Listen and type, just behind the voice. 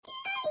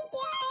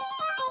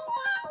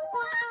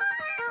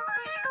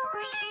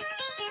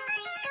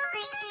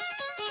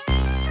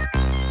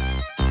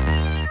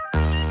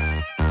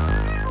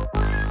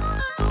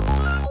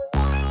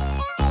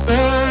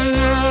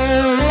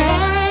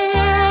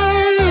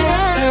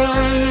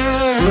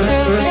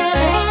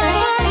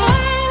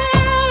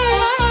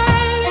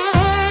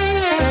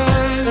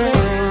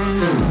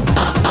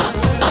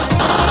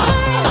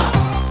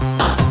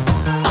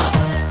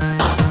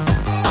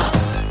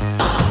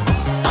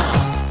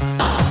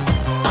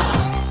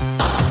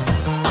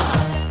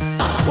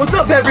What's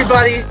up,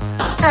 everybody?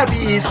 Happy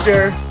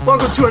Easter.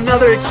 Welcome to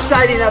another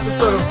exciting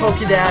episode of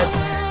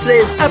PokeDads. Today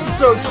is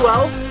episode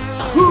 12,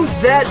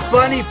 Who's That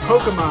Bunny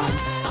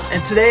Pokemon?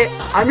 And today,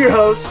 I'm your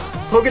host,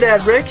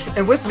 PokeDad Rick,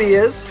 and with me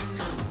is...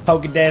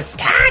 PokeDad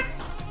Scott!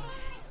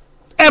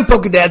 And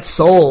PokeDad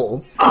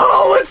Soul.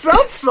 Oh, what's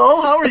up,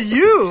 Soul? How are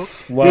you?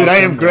 Dude, I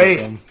am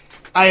great.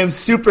 I am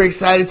super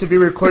excited to be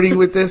recording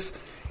this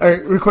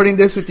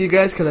with you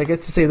guys, because I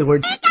get to say the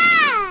word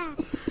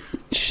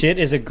shit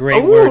is a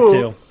great word,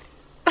 too.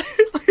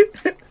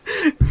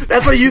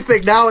 That's what you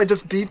think now. I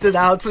just beeped it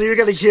out, so you're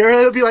going to hear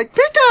it and be like,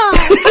 Pika!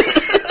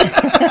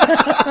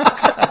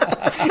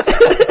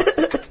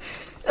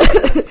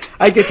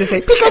 I get to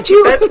say,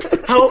 Pikachu!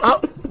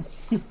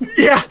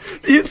 Yeah,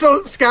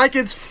 so Scott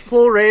gets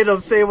full reign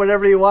of saying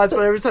whatever he wants,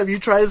 but every time you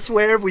try to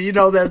swear, well, you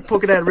know that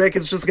PokeDad Rick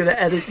is just going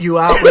to edit you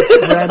out with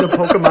random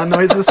Pokemon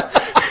noises.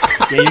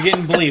 Yeah, you're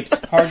getting bleeped.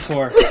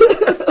 Hardcore.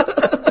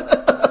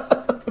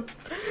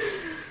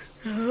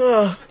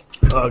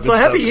 So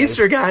happy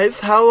Easter, guys.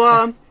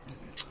 How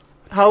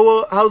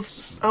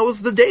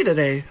was the day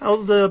today?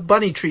 How's the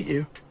bunny treat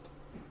you?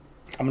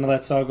 I'm going to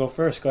let Saul go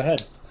first. Go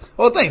ahead.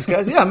 Well, thanks,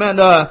 guys. Yeah, man,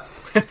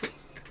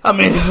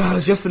 it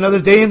was just another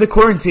day in the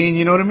quarantine,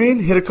 you know what I mean?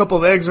 Hit a couple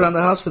of eggs around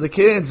the house for the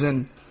kids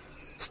and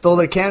stole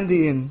their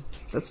candy, and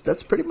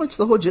that's pretty much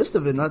the whole gist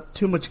of it. Not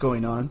too much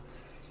going on.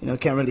 You know,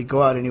 can't really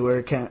go out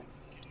anywhere. Can't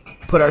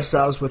put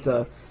ourselves with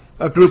a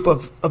group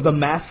of the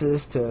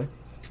masses to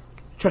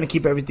trying to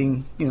keep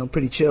everything, you know,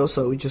 pretty chill.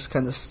 So we just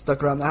kind of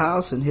stuck around the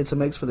house and hid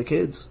some eggs for the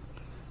kids.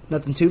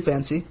 Nothing too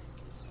fancy.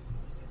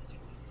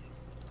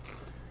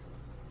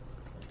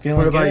 Feeling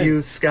what about good.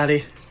 you,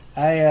 Scotty?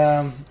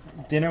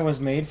 Dinner was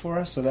made for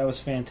us, so that was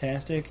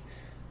fantastic.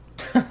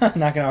 Not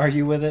going to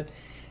argue with it.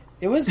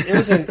 It was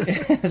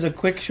a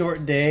quick,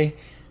 short day.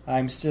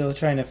 I'm still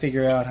trying to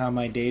figure out how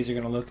my days are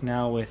going to look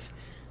now with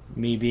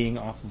me being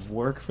off of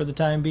work for the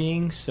time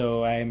being.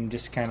 So I'm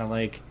just kind of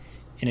like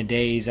in a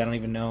daze. I don't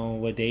even know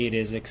what day it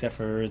is, except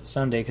for it's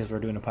Sunday because we're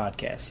doing a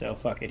podcast. So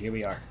fuck it, here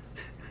we are.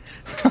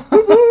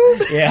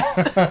 Yeah.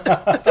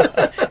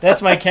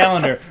 That's my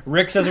calendar.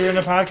 Rick says we're doing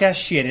a podcast.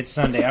 Shit, it's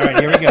Sunday. All right,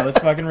 here we go.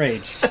 Let's fucking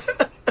rage.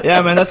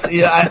 Yeah, man.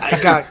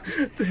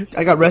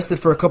 I got rested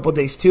for a couple of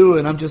days too,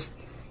 and I'm just,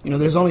 you know,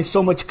 there's only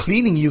so much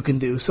cleaning you can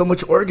do, so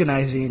much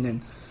organizing,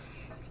 and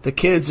the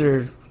kids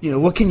are, you know,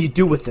 what can you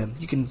do with them?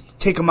 You can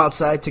take them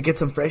outside to get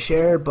some fresh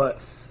air,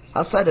 but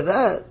outside of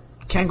that,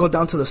 can't go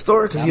down to the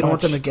store because you don't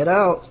want them to get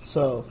out.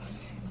 So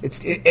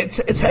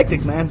it's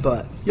hectic, man.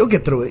 But you'll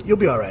get through it. You'll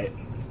be all right.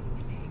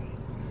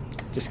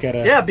 Just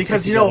gotta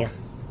because you know.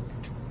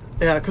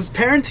 Yeah, because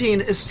parenting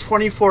is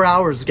 24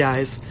 hours,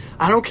 guys.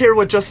 I don't care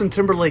what Justin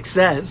Timberlake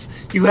says.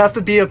 You have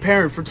to be a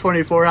parent for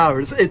 24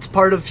 hours. It's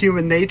part of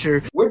human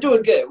nature. We're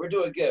doing good.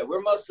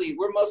 We're mostly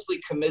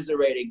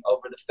commiserating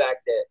over the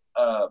fact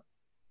that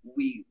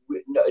we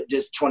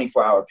just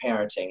 24-hour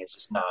parenting is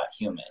just not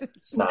human.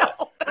 It's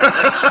not.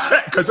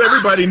 Because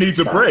everybody needs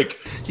a break.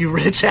 You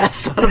rich ass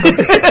son of a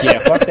bitch. Yeah,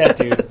 fuck that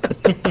dude.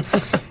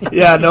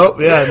 Yeah,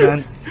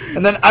 man.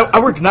 And then I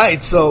work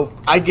nights, so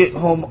I get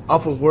home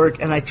off of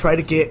work and I try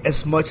to get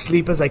as much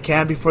sleep as I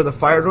can before the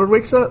Fire Lord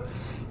wakes up.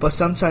 But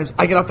sometimes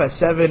I get off at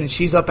 7 and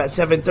she's up at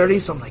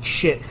 7:30, so I'm like,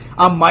 shit.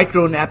 I'm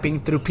micro-napping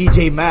through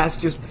PJ Masks,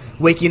 just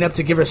waking up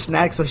to give her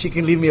snacks so she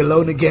can leave me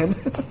alone again.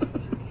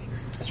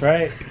 That's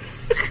right.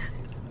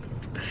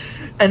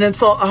 And then,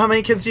 so how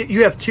many kids do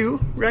you have? 2,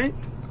 right?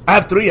 I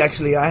have 3,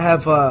 actually. I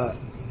have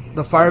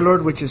the Fire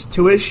Lord, which is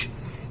 2-ish,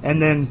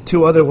 and then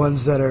 2 other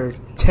ones that are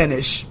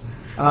 10-ish.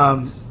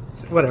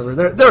 Whatever.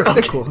 They're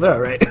cool. They're all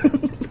right.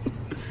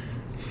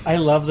 I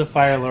love the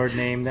Fire Lord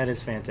name. That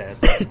is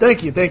fantastic.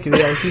 Thank you.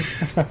 Yeah, she's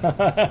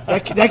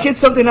that kid's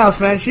something else,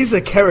 man. She's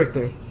a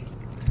character.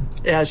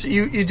 Yeah,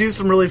 you do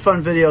some really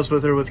fun videos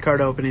with her with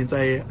card openings.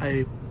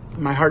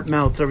 My heart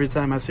melts every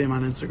time I see them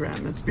on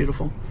Instagram. It's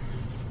beautiful.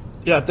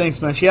 Yeah,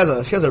 thanks, man. She has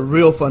a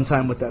real fun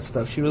time with that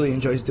stuff. She really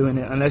enjoys doing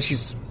it, unless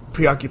she's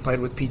preoccupied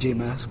with PJ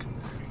Masks.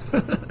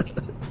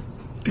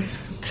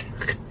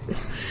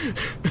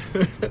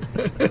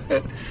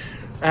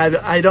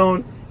 I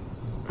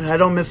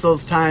don't miss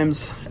those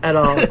times at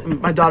all.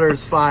 My daughter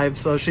is 5,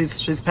 so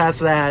she's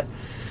past that.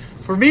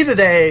 For me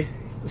today,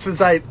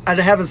 since I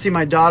haven't seen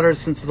my daughter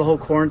since the whole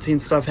quarantine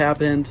stuff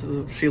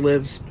happened, she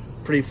lives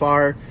pretty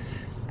far,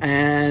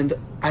 and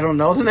I don't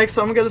know the next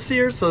time I'm going to see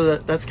her, so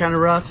that's kind of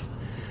rough.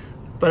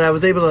 But I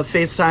was able to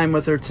FaceTime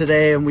with her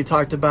today, and we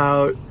talked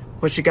about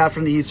what she got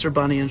from the Easter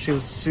Bunny, and she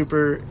was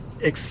super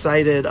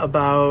excited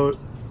about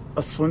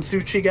a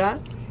swimsuit she got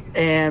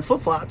and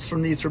flip-flops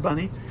from the Easter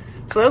Bunny.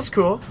 So that was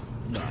cool.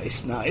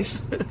 Nice.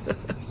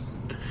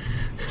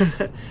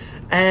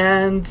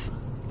 And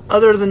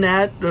other than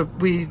that,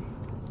 we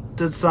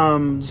did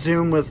some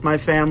Zoom with my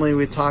family.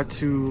 We talked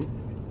to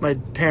my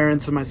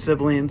parents and my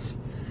siblings,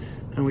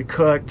 and we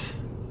cooked.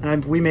 And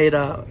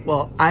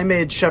I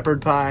made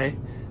shepherd pie.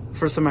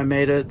 First time I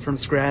made it from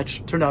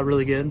scratch. Turned out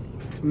really good.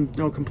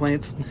 No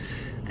complaints.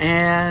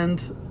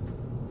 And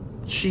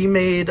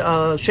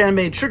Shannon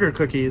made sugar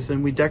cookies,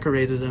 and we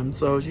decorated them.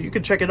 So you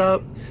can check it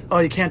up. Oh,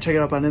 you can't check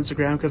it up on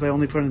Instagram because I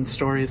only put it in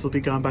stories. It'll be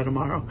gone by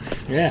tomorrow.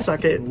 Yeah.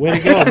 Suck it. Way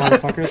to go,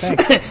 motherfucker.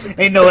 Thanks.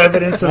 Ain't no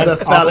evidence of the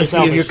That's fallacy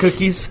awfully of your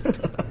cookies.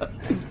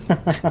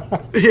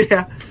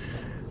 Yeah.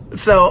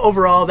 So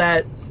overall,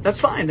 that's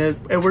fine.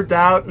 It worked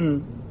out,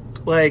 and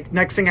like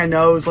next thing I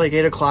know is like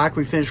 8:00.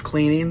 We finished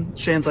cleaning.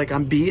 Shannon's like,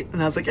 I'm beat,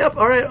 and I was like, yep,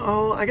 all right.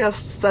 Oh, I guess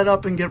set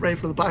up and get ready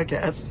for the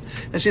podcast.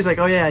 And she's like,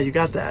 oh yeah, you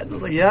got that. And I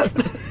was like, yep.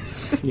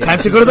 Yeah. Time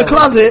to go to the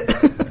closet.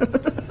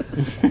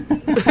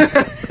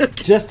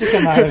 Just to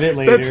come out of it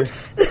later.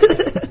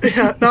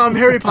 Yeah, no, I'm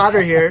Harry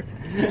Potter here.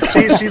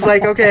 She's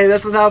like, okay,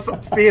 that's enough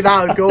being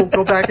out.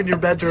 Go back in your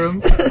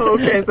bedroom.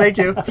 Okay, thank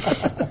you.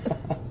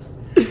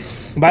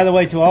 By the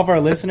way, to all of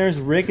our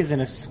listeners, Rick is in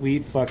a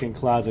sweet fucking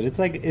closet. It's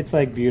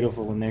like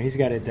beautiful in there. He's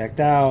got it decked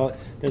out.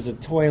 There's a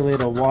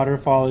toilet, a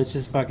waterfall. It's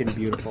just fucking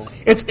beautiful.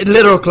 It's a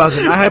literal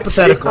closet, not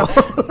hypothetical.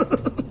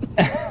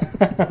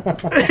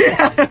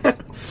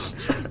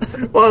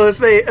 Well, if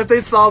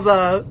they saw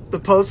the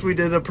post we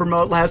did to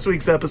promote last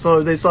week's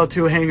episode, they saw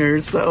 2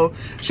 hangers. So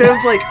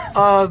Shannon's like,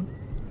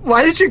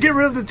 why did you get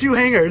rid of the 2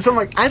 hangers? I'm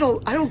like, I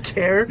don't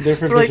care. They're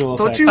for like, visual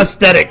don't effects. you?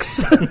 Aesthetics.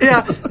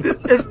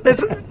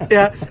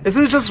 Yeah,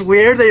 isn't it just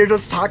weird that you're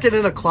just talking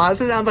in a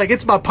closet? I'm like,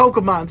 it's my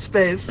Pokemon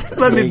space.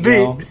 Let There me you be.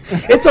 go.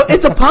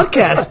 It's a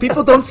podcast.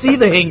 People don't see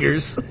the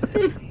hangers.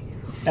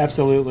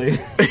 Absolutely.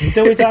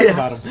 Until we talk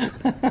about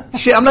them.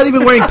 Shit, I'm not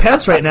even wearing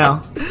pants right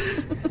now.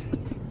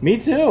 Me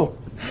too.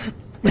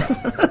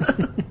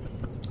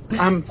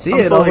 I'm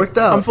it all worked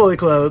out. I'm fully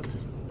clothed.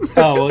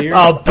 Oh, well, you're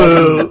Oh,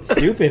 boo.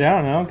 stupid. I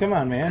don't know. Come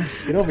on, man.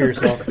 Get over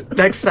yourself.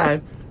 Next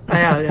time.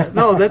 Yeah.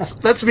 No,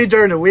 that's me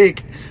during the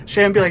week.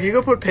 Shannon be like, you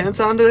go put pants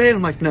on today? And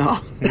I'm like, no.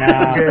 Nah.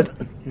 I'm good.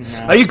 No.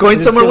 Are you going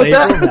Is it somewhere with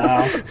still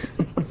that?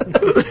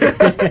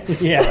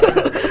 April? No. Yeah.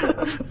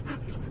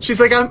 She's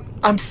like,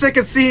 I'm sick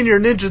of seeing your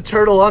Ninja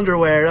Turtle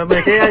underwear. I'm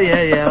like,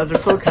 yeah. They're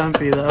so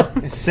comfy though.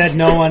 Said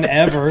no one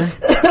ever.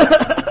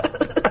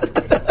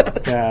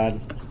 God.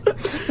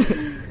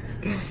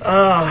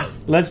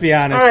 Let's be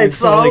honest. all right, We've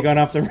totally so- gone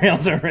off the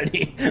rails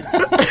already.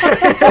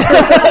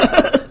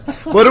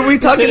 What are we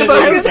talking Should've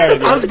about been again?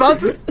 started.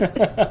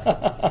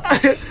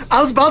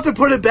 I was about to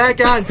put it back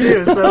on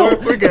too, so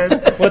we're good.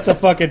 What's a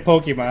fucking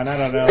Pokemon? I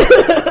don't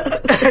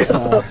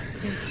know.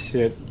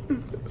 Shit.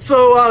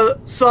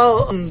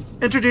 So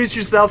introduce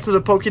yourself to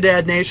the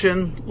Pokedad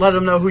Nation. Let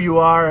them know who you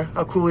are,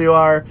 how cool you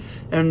are,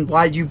 and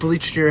why you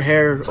bleached your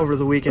hair over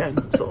the weekend.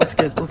 So let's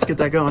get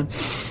that going.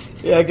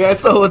 Yeah, guys,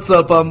 so what's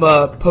up? I'm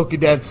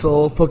Pokedad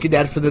Soul,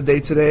 Pokedad for the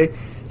day today.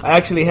 I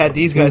actually had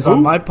these guys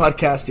on my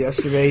podcast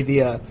yesterday,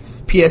 the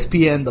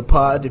PSPN, The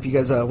Pod, if you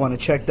guys want to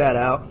check that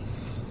out.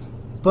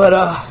 But,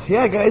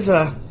 yeah, guys,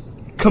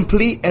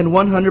 complete and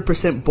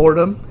 100%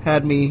 boredom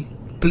had me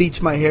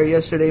bleach my hair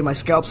yesterday. My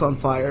scalp's on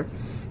fire.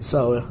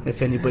 So,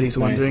 if anybody's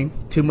wondering,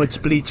 too much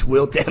bleach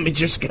will damage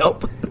your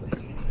scalp.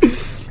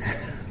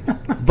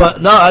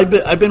 But, no,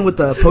 I've been with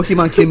the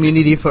Pokemon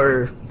community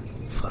for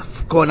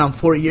going on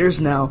 4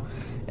 years now.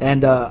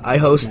 And I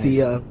host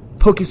the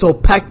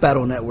PokeSoul Pack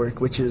Battle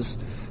Network, which is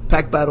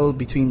pack battle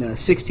between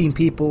 16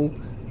 people,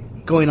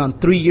 going on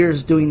 3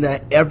 years, doing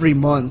that every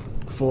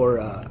month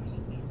for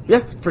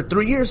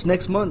 3 years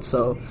next month.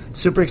 So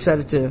super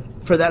excited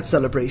for that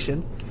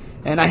celebration.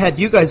 And I had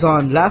you guys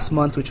on last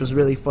month, which was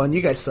really fun. You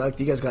guys sucked.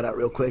 You guys got out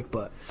real quick,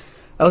 but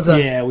that was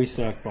Yeah, we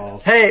suck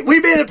balls. Hey, we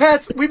made it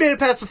past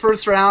the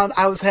first round.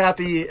 I was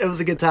happy. It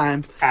was a good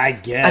time. I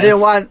guess. I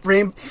didn't want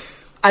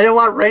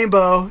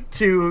Rainbow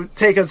to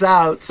take us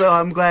out, so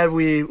I'm glad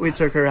we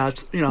took her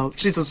out. You know,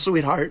 she's a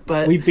sweetheart,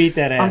 but We beat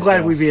that ass. I'm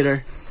glad though. we beat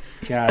her.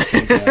 God,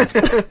 thank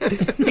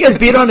God. You guys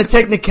beat on a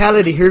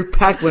technicality. Her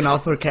pack went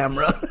off her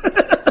camera.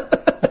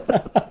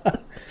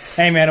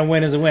 Hey, man, a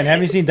win is a win.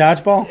 Have you seen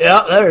Dodgeball?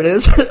 Yeah, there it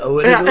is. Oh,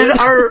 it is. And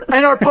our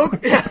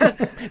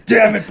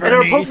Damn it, and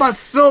our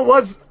Bernice.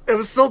 Pokemon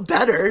was still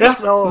better. Yeah.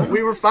 So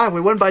we were fine.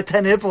 We won by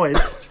 10 hit points.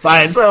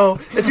 Fine. So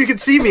if you can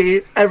see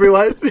me,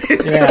 everyone.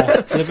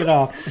 Yeah, flip it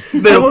off.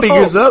 Middle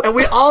fingers up. And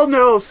we all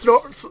know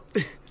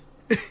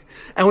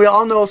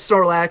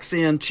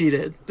Snorlaxian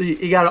cheated.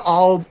 He got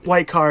all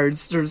white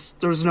cards.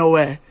 There's no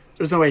way.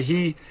 There's no way.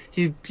 He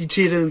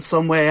cheated in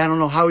some way. I don't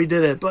know how he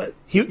did it, but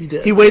he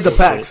did. He weighed the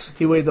packs.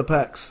 He weighed the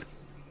packs.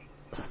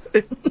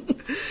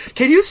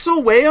 Can you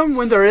still weigh them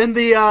when they're in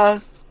the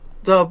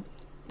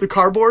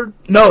cardboard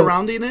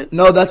surrounding it?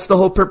 No, that's the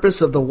whole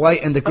purpose of the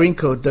white and the green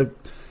code. The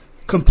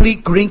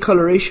complete green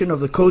coloration of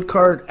the code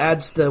card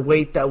adds the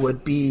weight that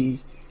would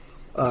be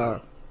the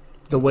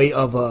weight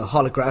of a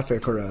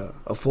holographic or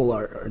a full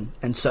art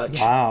and such.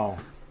 Wow.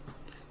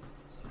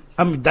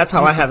 I mean, that's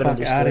how I have it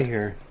understood. Out of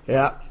here.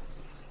 Yeah.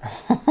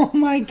 Oh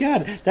my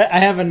God! I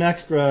have an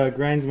extra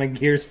grinds my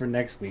gears for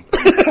next week.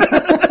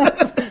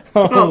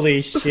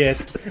 Holy shit!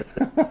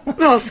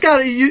 No,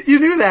 Scott, you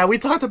knew that. We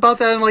talked about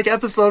that in like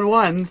episode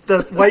 1.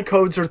 The white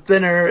codes are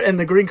thinner and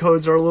the green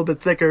codes are a little bit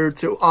thicker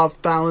to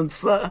off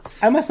balance. I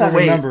must not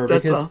weight, remember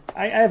that's because all.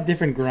 I have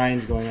different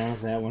grinds going on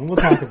with that one. We'll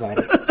talk about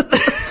it.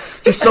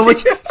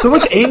 There's so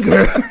much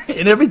anger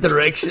in every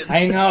direction.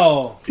 I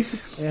know.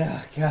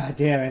 Yeah, God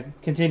damn it.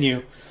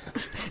 Continue.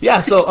 Yeah.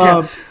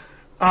 So,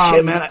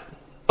 shit, man.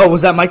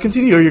 Was that my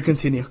continue or your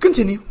continue?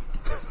 Continue.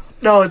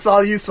 No, it's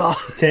all you saw.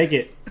 Take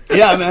it.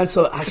 Yeah, man.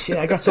 So, shit,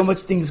 I got so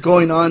much things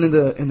going on in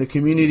the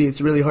community.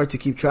 It's really hard to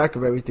keep track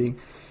of everything.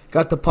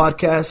 Got the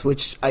podcast,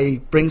 which I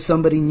bring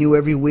somebody new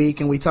every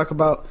week, and we talk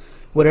about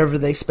whatever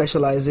they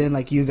specialize in.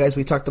 Like you guys,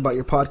 we talked about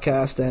your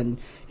podcast and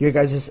your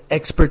guys'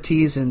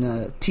 expertise in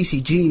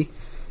TCG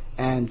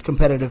and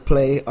competitive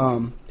play.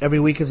 Every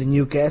week is a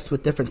new guest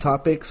with different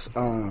topics.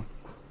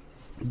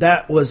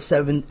 That was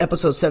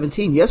episode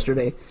 17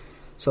 yesterday,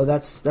 so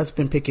that's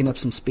been picking up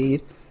some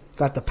speed.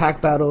 Got the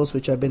pack battles,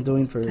 which I've been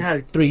doing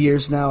for 3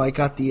 years now. I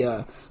got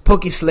the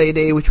Poke Slay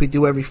Day, which we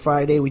do every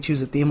Friday. We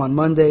choose a theme on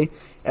Monday.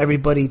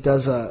 Everybody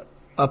does a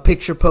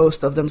picture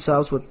post of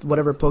themselves with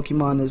whatever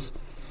Pokemon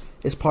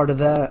is part of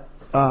that.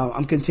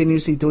 I'm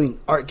continuously doing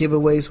art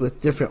giveaways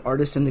with different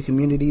artists in the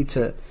community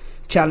to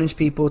challenge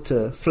people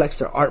to flex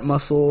their art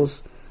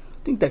muscles.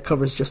 I think that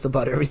covers just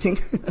about everything.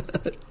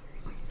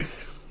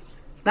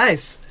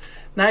 Nice.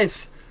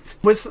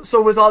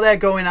 With all that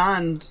going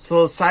on,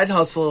 so side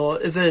hustle,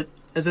 is it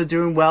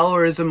doing well,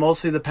 or is it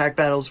mostly the pack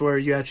battles where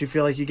you actually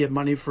feel like you get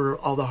money for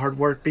all the hard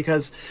work?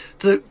 Because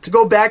to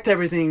go back to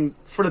everything,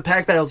 for the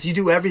pack battles, you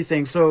do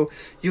everything. So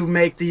you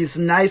make these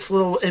nice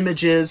little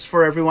images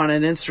for everyone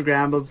on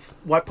Instagram of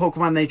what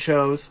Pokemon they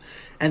chose,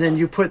 and then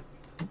you put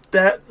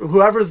that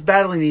whoever's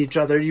battling each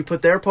other, you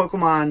put their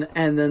Pokemon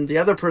and then the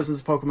other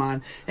person's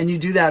Pokemon, and you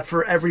do that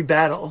for every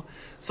battle.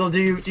 So do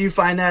you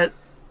find that,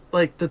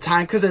 like, the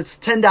time, because it's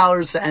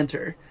 $10 to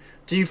enter,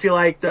 do you feel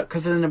like that,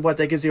 because then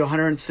that gives you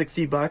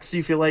 $160, do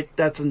you feel like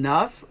that's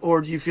enough,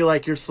 or do you feel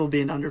like you're still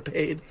being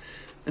underpaid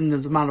in the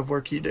amount of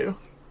work you do?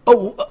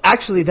 Oh,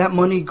 actually, that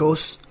money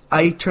goes,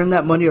 I turn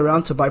that money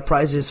around to buy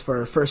prizes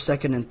for first,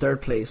 second, and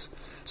third place.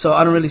 So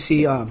I don't really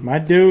see my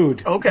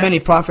dude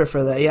many profit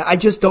for that. Yeah, I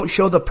just don't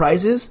show the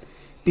prizes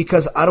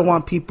because I don't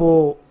want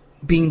people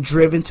being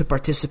driven to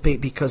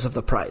participate because of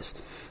the prize.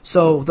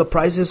 So the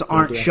prizes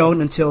aren't shown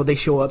until they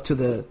show up to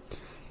the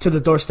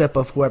doorstep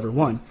of whoever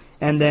won,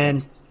 and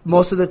then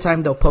most of the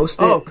time they'll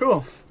post it. Oh,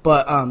 cool.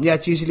 But yeah,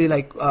 it's usually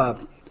like a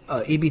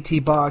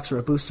EBT box or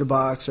a booster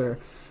box or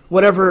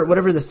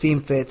whatever the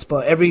theme fits.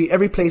 But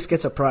every place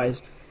gets a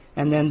prize,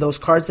 and then those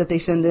cards that they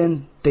send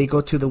in, they go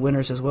to the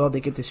winners as well.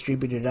 They get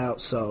distributed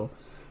out. So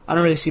I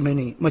don't really see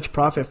much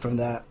profit from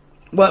that.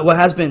 What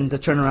has been the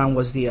turnaround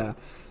was the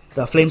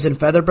Flames and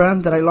Feather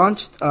brand that I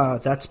launched.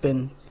 That's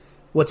been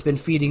what's been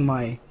feeding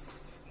my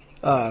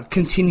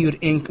continued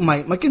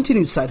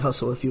side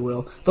hustle, if you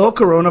will. The whole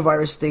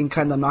coronavirus thing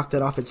kind of knocked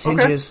it off its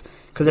hinges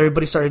because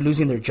everybody started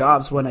losing their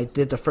jobs when I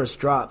did the first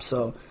drop.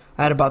 So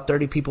I had about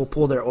 30 people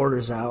pull their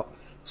orders out.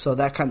 So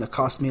that kind of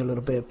cost me a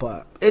little bit.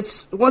 But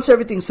once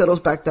everything settles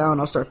back down,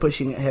 I'll start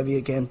pushing it heavy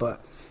again. But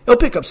it'll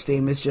pick up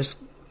steam. It's just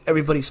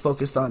everybody's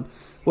focused on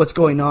what's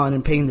going on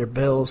and paying their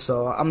bills.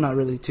 So I'm not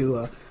really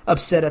too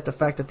upset at the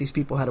fact that these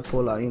people had to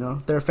pull out. You know,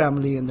 their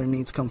family and their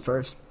needs come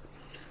first.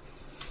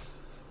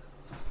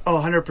 Oh,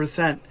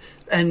 100%.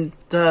 And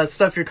the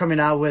stuff you're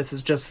coming out with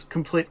is just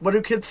complete. What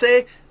do kids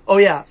say? Oh,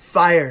 yeah,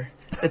 fire.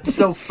 It's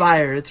so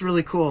fire. It's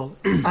really cool.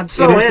 I'm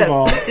so First in. of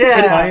all,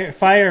 Yeah.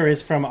 fire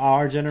is from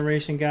our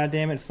generation,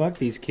 goddammit. Fuck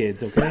these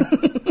kids, okay?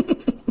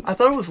 I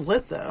thought it was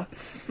lit, though.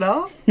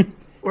 No?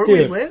 Were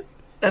we lit?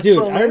 That's Dude,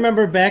 so lit? I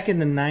remember back in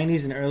the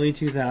 90s and early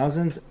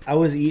 2000s, I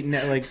was eating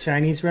at, like,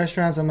 Chinese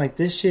restaurants. I'm like,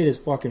 this shit is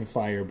fucking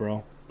fire,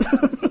 bro.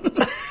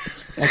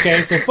 Okay,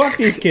 so fuck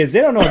these kids.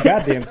 They don't know a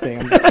goddamn thing.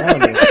 I'm just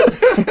telling you.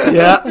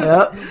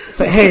 Yeah. It's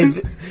like, hey,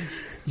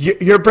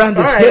 your brand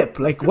is hip.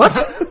 Like, what?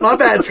 My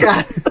bad,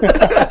 Scott.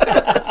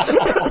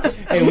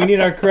 Hey, we need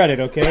our credit,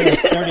 okay? Us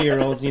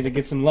 30-year-olds need to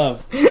get some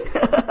love.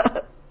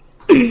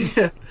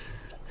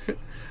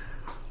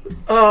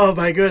 Oh,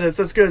 my goodness.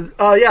 That's good.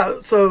 Oh,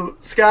 yeah. So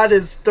Scott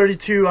is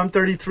 32. I'm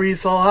 33.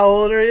 So how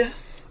old are you?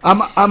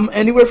 I'm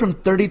anywhere from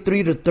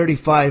 33 to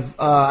 35.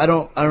 I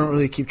don't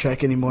really keep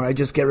track anymore. I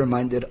just get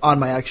reminded on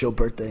my actual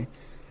birthday.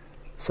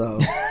 So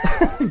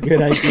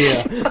Good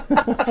idea.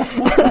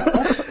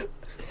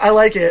 I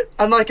like it.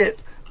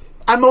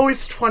 I'm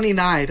always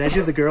 29. I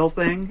do the girl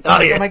thing. Oh,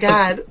 yeah. Oh my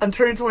God. I'm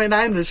turning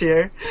 29 this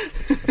year.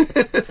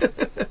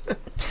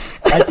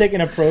 I take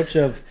an approach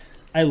of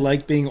I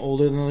like being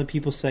older than other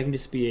people, so I can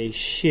just be a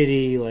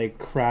shitty, like,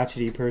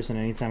 crotchety person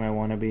anytime I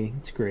want to be.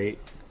 It's great.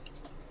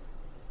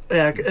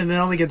 Yeah, and it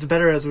only gets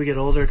better as we get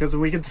older because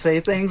we can say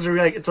things and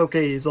we're like, it's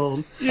okay, he's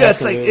old. yeah,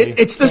 Absolutely. it's like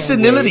it's the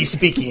senility wait.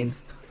 speaking.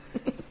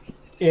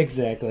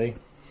 Exactly.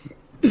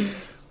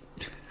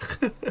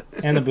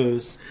 And the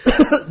booze.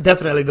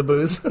 Definitely the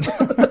booze.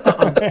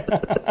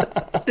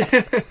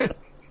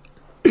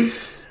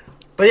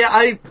 But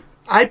yeah,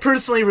 I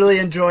personally really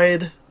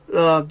enjoyed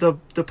the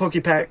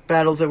Pokepack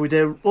battles that we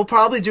did. We'll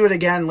probably do it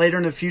again later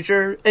in the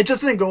future. It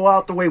just didn't go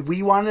out the way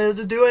we wanted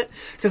to do it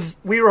because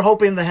we were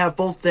hoping to have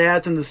both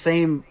dads in the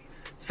same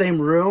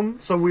room,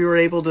 so we were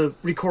able to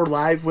record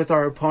live with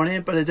our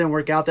opponent, but it didn't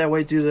work out that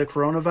way due to the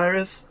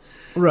coronavirus.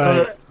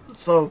 Right.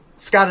 So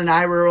Scott and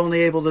I were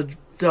only able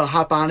to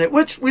hop on it,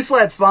 which we still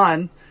had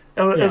fun.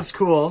 It Yeah. was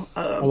cool.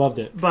 I loved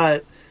it.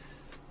 But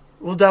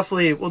we'll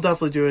definitely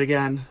do it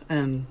again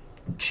and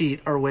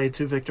cheat our way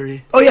to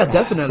victory. Oh yeah,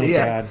 definitely. thank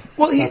Yeah. God.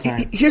 Well, About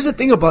time. here's the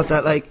thing about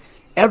that. Like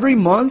every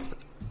month,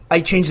 I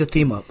change the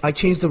theme up. I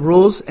change the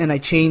rules and I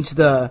change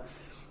the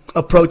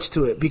approach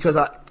to it because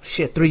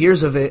 3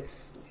 years of it,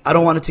 I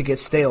don't want it to get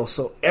stale.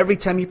 So every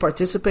time you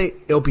participate,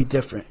 it'll be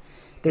different.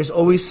 There's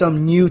always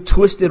some new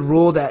twisted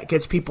rule that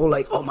gets people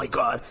like, oh my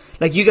god!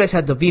 Like you guys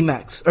had the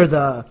VMAX or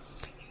the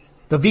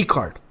V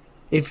card.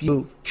 If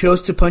you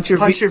chose to punch your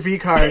V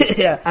card.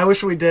 Yeah. I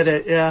wish we did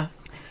it. Yeah.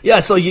 Yeah,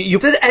 so you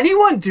Did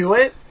anyone do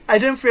it? I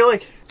didn't feel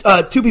like.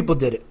 2 people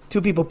did it.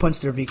 2 people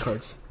punched their V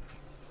cards.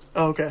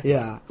 Oh, okay.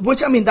 Yeah,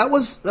 which I mean that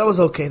was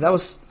okay. It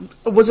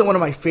wasn't one of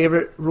my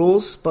favorite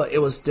rules, but it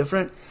was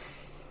different.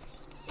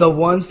 The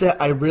ones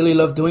that I really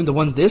love doing, the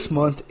one this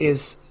month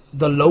is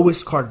the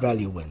lowest card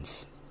value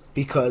wins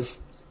because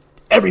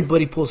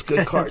everybody pulls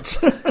good cards.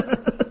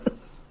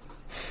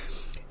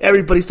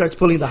 Everybody starts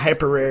pulling the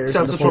hyper rares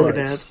Except and the the polka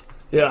cards. dads.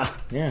 Yeah.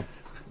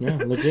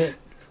 Yeah, legit.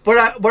 What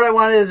I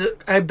wanted,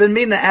 I've been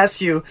meaning to ask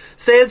you.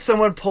 Say if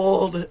someone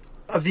pulled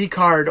a V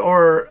card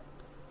or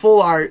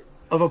full art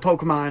of a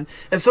Pokemon.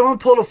 If someone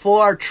pulled a full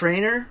art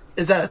trainer,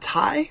 is that a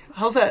tie?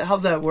 How's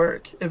that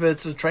work? If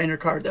it's a trainer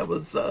card that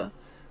was the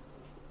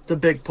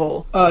big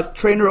pull.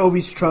 Trainer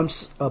always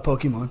trumps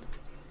Pokemon.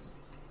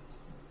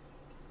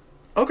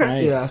 Okay.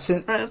 Nice. Yeah,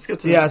 All right, that's good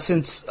to know. yeah.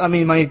 Since I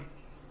mean my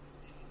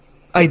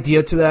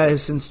idea to that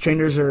is since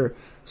trainers are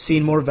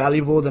seen more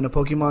valuable than a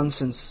Pokemon,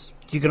 since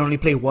you can only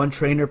play one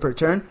trainer per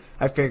turn,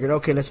 I figured,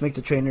 okay, let's make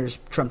the trainers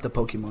trump the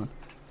Pokemon.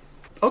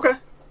 Okay.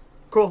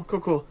 Cool.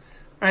 All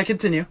right,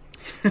 continue.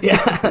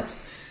 Yeah,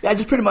 yeah.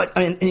 Just pretty much.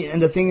 I mean,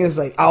 and the thing is,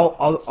 like,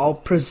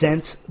 I'll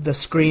present the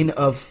screen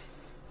of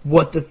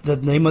what the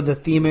name of the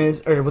theme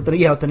is, or what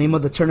the name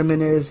of the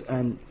tournament is,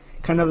 and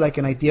kind of like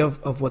an idea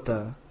of what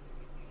the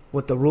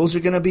rules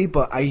are gonna be.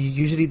 But I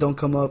usually don't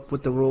come up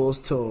with the rules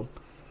till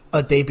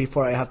a day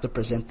before I have to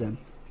present them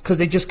because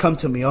they just come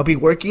to me. I'll be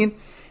working.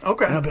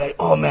 Okay. And I'll be like,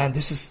 oh man,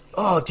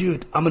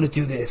 dude, I'm gonna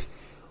do this.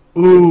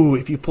 Ooh,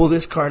 if you pull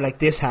this card, like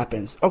this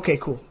happens. Okay,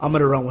 cool. I'm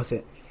gonna run with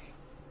it.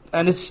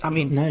 And it's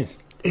Nice.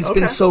 It's Okay.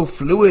 been so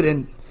fluid,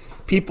 and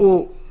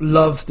people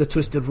love the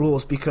twisted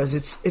rules because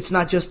it's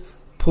not just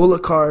pull a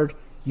card,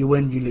 you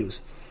win, you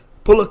lose.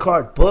 Pull a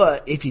card,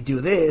 but if you do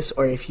this,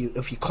 or if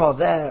you call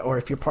that, or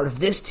if you're part of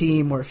this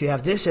team, or if you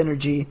have this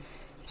energy,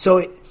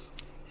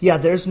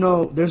 there's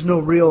no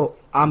real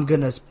I'm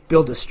gonna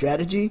build a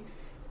strategy.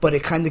 But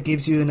it kind of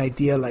gives you an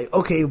idea like,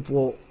 okay,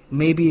 well,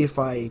 maybe if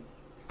I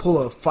pull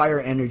a fire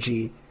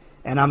energy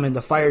and I'm in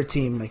the fire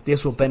team, like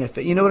this will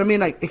benefit. You know what I mean?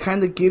 Like it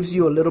kind of gives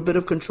you a little bit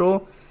of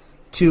control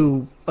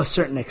to a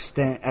certain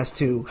extent as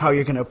to how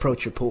you're going to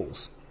approach your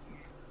pulls.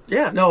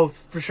 Yeah, no,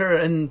 for sure,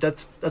 and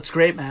that's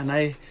great, man.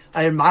 I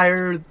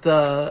admire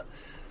the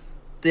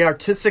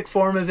artistic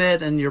form of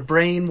it and your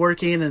brain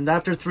working, and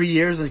after 3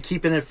 years and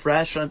keeping it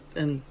fresh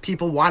and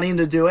people wanting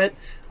to do it,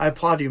 I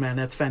applaud you, man.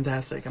 That's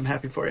fantastic. I'm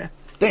happy for you.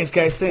 Thanks,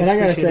 guys. Thanks. And I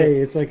gotta Appreciate say,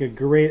 it.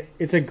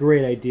 it's a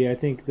great idea. I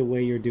think the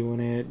way you're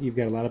doing it, you've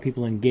got a lot of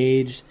people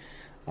engaged.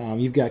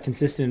 You've got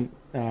consistent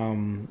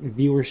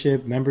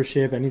viewership,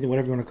 membership, anything,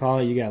 whatever you want to call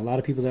it. You got a lot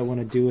of people that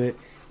want to do it,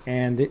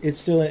 and it's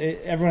still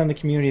everyone in the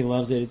community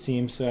loves it. It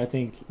seems so. I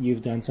think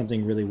you've done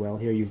something really well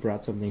here. You've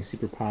brought something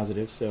super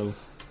positive. So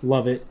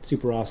love it,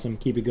 super awesome.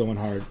 Keep it going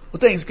hard. Well,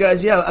 thanks,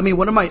 guys. Yeah, I mean,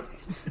 one of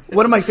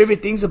my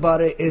favorite things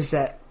about it is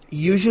that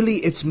usually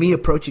it's me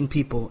approaching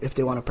people if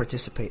they want to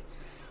participate.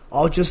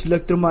 I'll just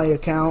look through my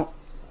account.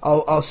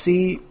 I'll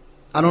see.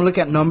 I don't look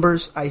at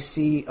numbers. I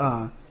see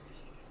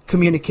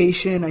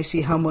communication. I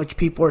see how much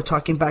people are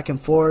talking back and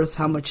forth.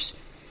 How much,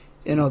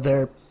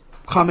 they're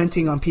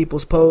commenting on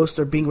people's posts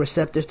or being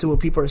receptive to what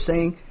people are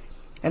saying.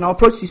 And I'll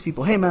approach these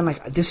people. Hey, man,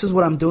 like this is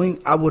what I'm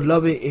doing. I would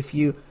love it if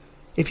you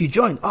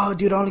join. Oh,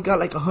 dude, I only got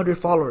like 100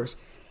 followers.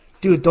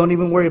 Dude, don't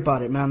even worry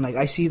about it, man. Like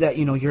I see that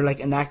you're like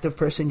an active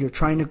person. You're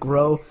trying to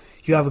grow.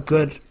 You have a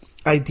good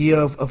idea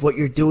of what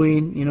you're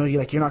doing,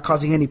 you're not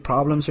causing any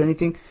problems or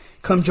anything,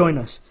 come join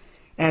us.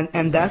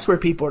 And that's where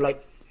people are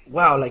like,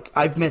 wow, like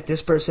I've met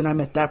this person, I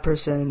met that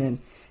person,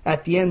 and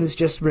at the end it's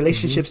just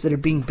relationships that are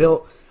being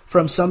built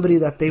from somebody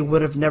that they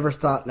would have never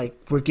thought like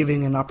we're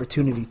giving an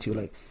opportunity to.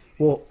 Like,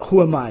 well,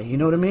 who am I? You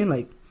know what I mean?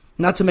 Like,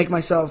 not to make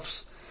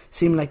myself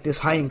seem like this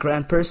high and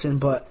grand person,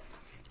 but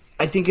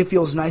I think it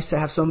feels nice to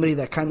have somebody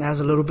that kind of has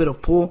a little bit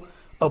of pull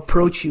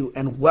approach you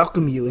and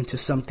welcome you into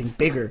something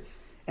bigger.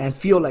 And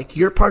feel like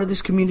you're part of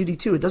this community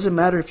too. It doesn't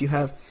matter if you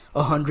have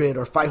 100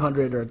 or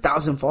 500 or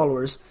 1,000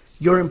 followers.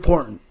 You're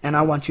important, and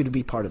I want you to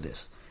be part of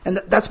this. And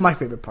that's my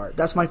favorite part.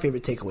 That's my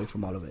favorite takeaway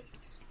from all of it.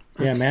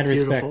 Yeah, mad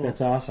respect. beautiful.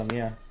 That's awesome.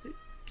 Yeah.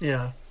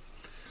 Yeah.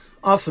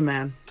 Awesome,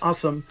 man.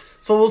 Awesome.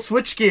 So we'll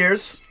switch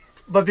gears.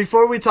 But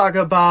before we talk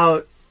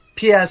about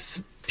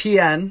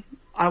PSPN,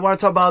 I want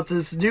to talk about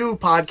this new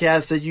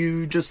podcast that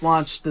you just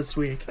launched this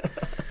week.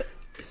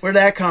 Where'd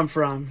that come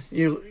from?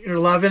 You're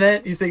loving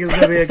it? You think it's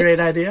going to be a great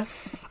idea?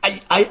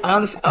 I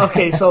honestly,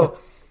 okay, so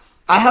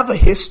I have a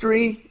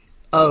history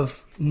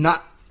of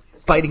not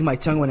biting my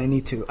tongue when I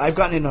need to. I've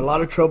gotten in a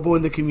lot of trouble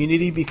in the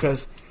community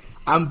because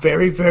I'm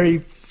very, very,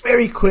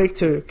 very quick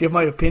to give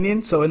my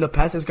opinion. So in the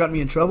past, it's gotten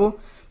me in trouble.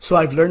 So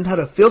I've learned how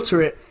to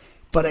filter it,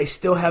 but I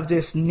still have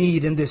this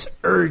need and this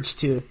urge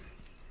to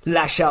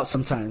lash out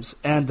sometimes.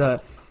 And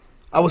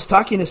I was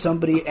talking to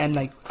somebody, and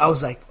like I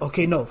was like,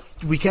 okay, no,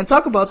 we can't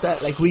talk about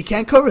that. Like, we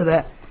can't cover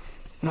that.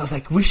 And I was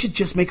like, we should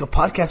just make a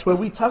podcast where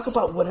we talk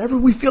about whatever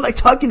we feel like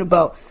talking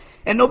about,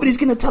 and nobody's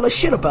going to tell us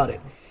shit about it.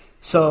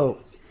 So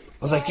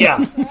I was like, yeah.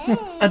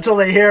 Until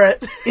they hear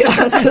it.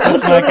 Yeah,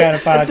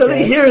 until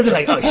they hear it, they're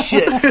like, oh,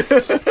 shit.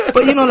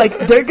 But, you know,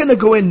 like, they're going to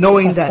go in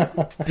knowing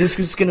that this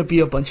is going to be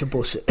a bunch of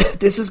bullshit.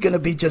 This is going to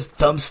be just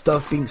dumb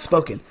stuff being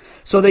spoken.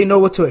 So they know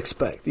what to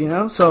expect, you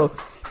know? So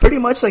pretty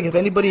much, like, if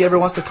anybody ever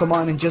wants to come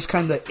on and just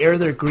kind of air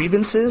their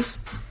grievances,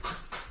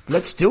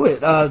 let's do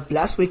it.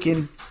 Last week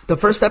in the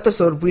first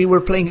episode, we were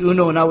playing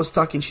Uno, and I was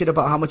talking shit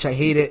about how much I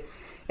hate it.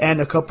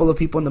 And a couple of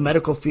people in the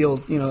medical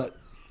field, you know,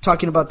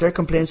 talking about their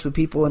complaints with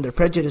people and their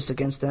prejudice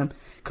against them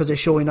because they're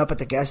showing up at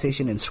the gas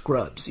station in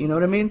scrubs. You know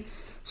what I mean?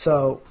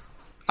 So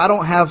I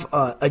don't have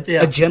an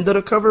agenda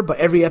to cover, but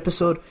every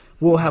episode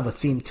will have a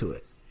theme to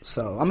it.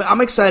 So I'm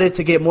excited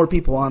to get more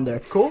people on there.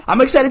 Cool.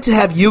 I'm excited to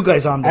have you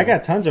guys on there. I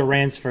got tons of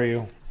rants for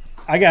you.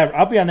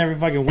 I'll be on every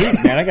fucking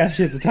week, man. I got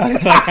shit to talk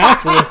about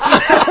constantly.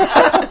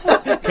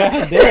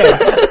 God damn.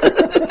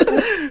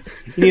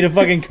 You need a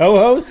fucking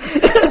co-host?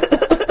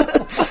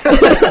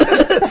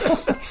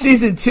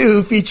 Season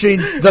 2 featuring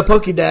the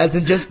Pokedads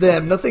and just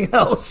them, nothing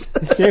else.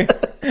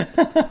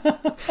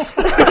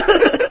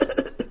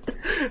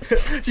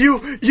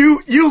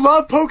 You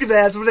love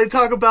Pokedads when they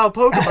talk about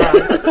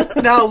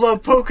Pokemon. Now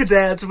love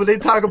Pokedads when they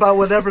talk about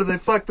whatever the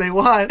fuck they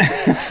want.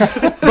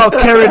 About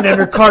Karen and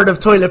her cart of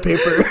toilet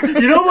paper.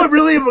 You know what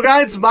really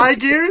grinds my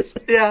gears?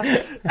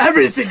 Yeah,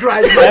 everything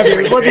grinds my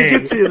gears. Let me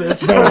get to this.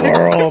 The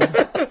world,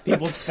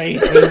 people's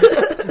faces.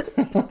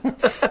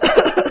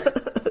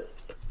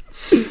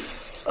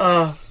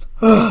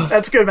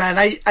 That's good, man.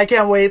 I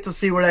can't wait to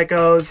see where that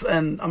goes,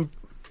 and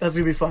that's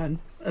gonna be fun.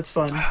 That's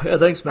fun. Yeah,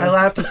 thanks, man. I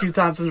laughed a few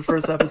times in the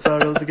first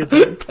episode. It was a good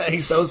time.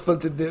 Thanks, that was fun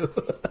to do.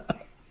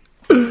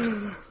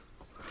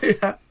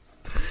 Yeah.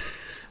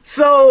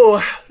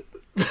 So,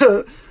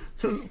 the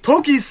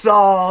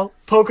Pokesol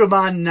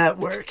Pokemon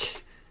Network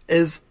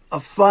is a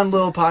fun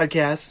little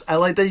podcast. I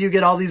like that you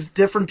get all these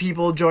different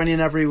people joining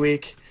every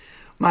week.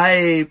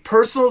 My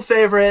personal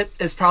favorite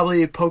is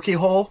probably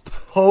Pokehole.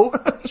 Ho.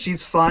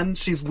 She's fun.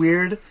 She's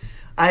weird.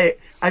 I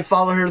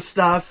follow her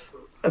stuff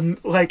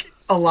like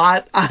a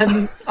lot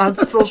on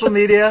social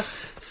media.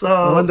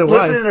 So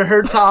listening to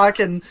her talk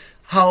and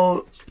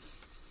how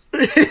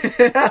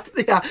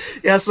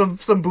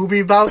some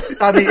booby bouncing.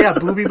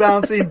 Booby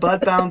bouncing,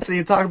 butt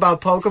bouncing. Talk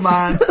about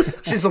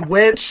Pokemon. She's a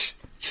witch.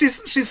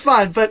 She's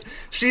fun, but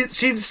she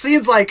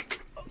seems like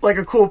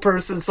a cool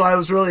person. So I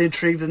was really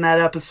intrigued in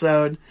that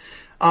episode.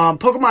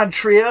 Pokemon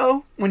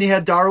Trio, when you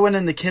had Darwin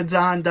and the kids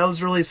on, that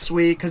was really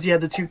sweet because you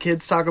had the two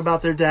kids talk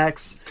about their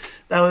decks.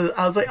 I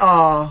was like,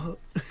 oh.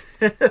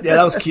 Yeah,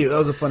 that was cute. That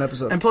was a fun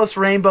episode. And plus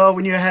Rainbow,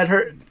 when you had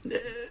her,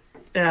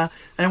 yeah,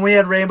 and we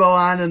had Rainbow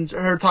on and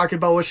her talking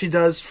about what she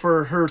does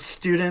for her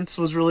students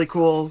was really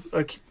cool.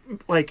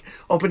 Like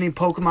opening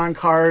Pokemon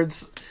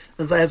cards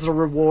as a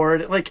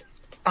reward. Like,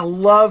 I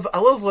love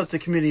what the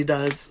community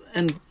does,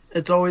 and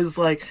it's always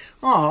like,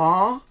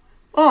 aww.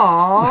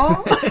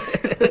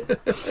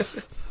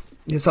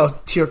 It's all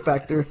tear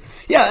factor.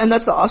 Yeah, and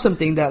that's the awesome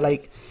thing that,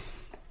 like,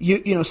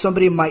 you know,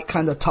 somebody might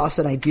kind of toss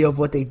an idea of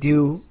what they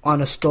do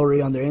on a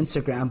story on their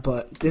Instagram,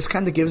 but this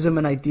kind of gives them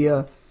an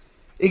idea.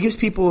 It gives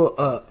people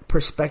a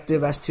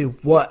perspective as to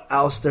what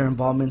else their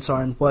involvements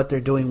are and what they're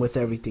doing with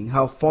everything.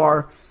 How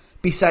far,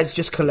 besides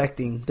just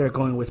collecting, they're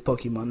going with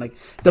Pokemon. Like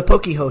the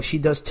Pokeho, she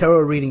does tarot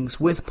readings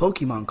with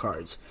Pokemon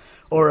cards.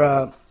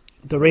 Or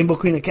the Rainbow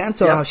Queen of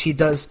Kanto, how she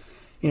does,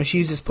 you know, she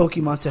uses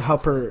Pokemon to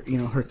help her, you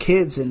know, her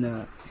kids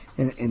and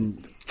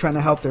trying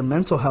to help their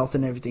mental health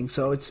and everything.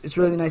 So it's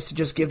really nice to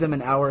just give them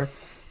an hour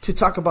to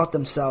talk about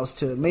themselves,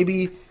 to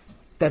maybe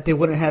that they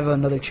wouldn't have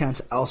another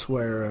chance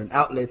elsewhere, or an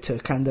outlet to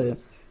kind of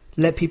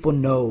let people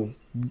know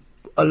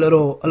a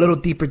little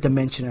deeper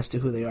dimension as to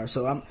who they are.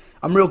 So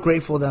I'm real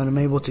grateful that I'm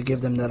able to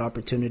give them that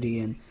opportunity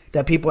and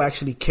that people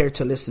actually care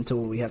to listen to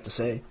what we have to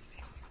say.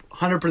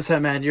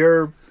 100%, man.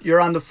 You're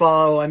on the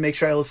follow. I make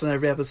sure I listen to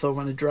every episode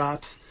when it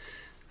drops.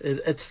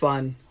 It's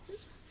fun.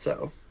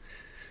 So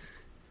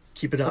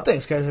keep it up. Well,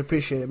 thanks, guys. I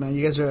appreciate it, man.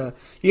 You guys are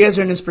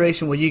an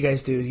inspiration. What you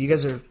guys do, you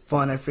guys are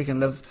fun. I freaking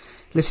love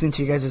listening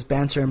to you guys'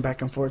 banter and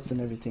back and forth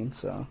and everything.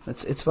 So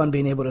it's fun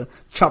being able to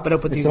chop it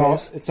up with you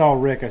guys. It's all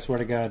Rick. I swear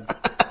to God.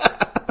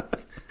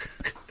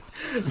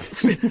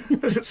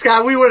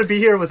 Scott, we wouldn't be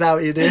here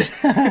without you, dude.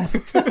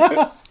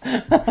 I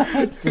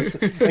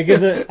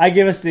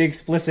give us the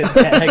explicit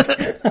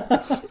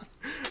tag.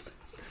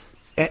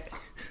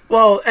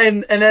 Well,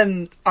 and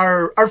then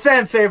our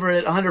fan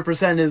favorite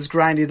 100% is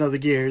Grinding of the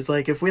Gears.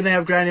 Like, if we didn't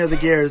have Grinding of the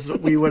Gears,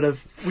 we would have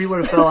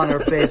fell on our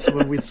face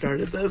when we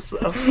started this.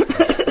 So.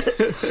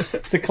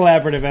 It's a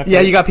collaborative effort.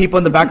 Yeah, you got people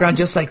in the background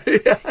just like,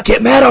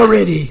 get mad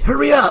already,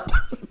 hurry up.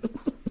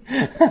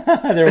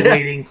 They're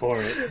waiting for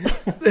it.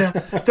 Yeah,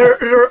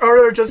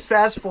 they're just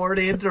fast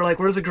forwarding. They're like,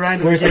 "Where's the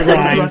grind? Where's the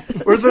grind?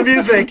 Where's the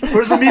music?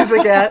 Where's the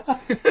music at?"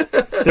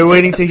 They're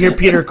waiting to hear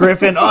Peter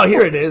Griffin. Oh,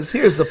 here it is.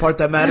 Here's the part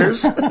that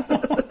matters.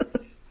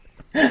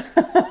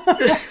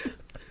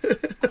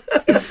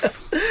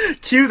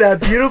 Cue that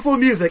beautiful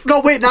music.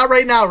 No, wait, not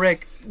right now,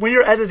 Rick. When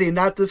you're editing,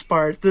 not this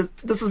part.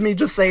 This is me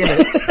just saying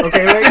it.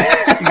 Okay, Rick?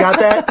 You got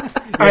that?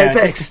 All right,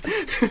 thanks.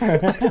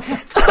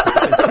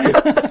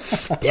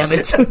 Damn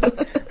it.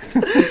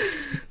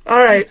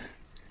 All right.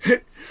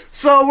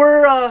 So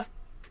we're,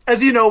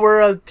 as you know,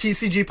 we're a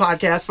TCG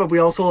podcast, but we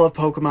also love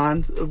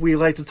Pokemon. We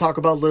like to talk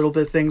about little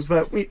bit things,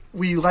 but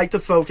we like to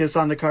focus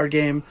on the card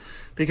game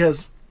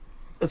because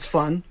it's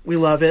fun. We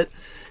love it.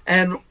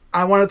 And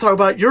I want to talk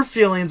about your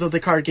feelings of the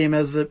card game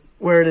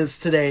where it is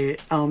today.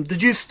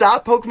 Did you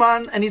stop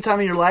Pokemon any time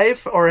in your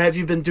life, or have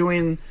you been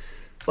doing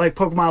like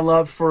Pokemon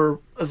love for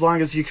as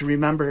long as you can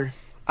remember?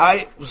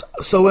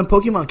 So when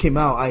Pokemon came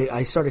out,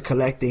 I started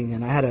collecting,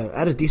 and I had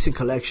a decent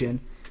collection.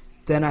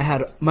 Then I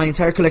had my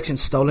entire collection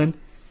stolen.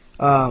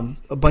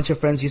 A bunch of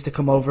friends used to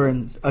come over,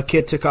 and a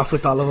kid took off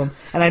with all of them.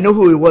 And I know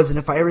who he was, and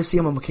if I ever see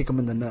him, I'm gonna kick him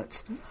in the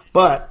nuts.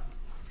 But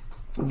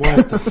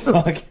what the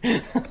fuck?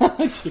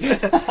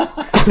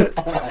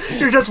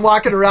 You're just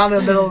walking around in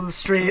the middle of the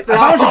street.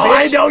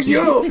 I know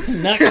you.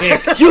 Nut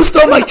kick. You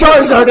stole my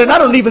Charizard, and I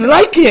don't even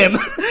like him.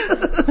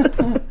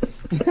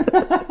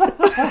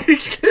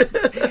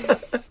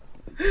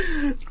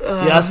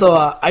 So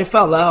I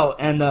fell out,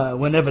 and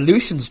when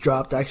Evolutions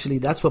dropped, actually,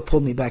 that's what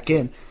pulled me back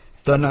in.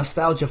 The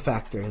nostalgia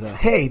factor.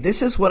 Hey,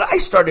 this is what I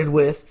started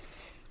with.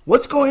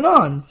 What's going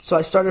on? So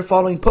I started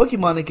following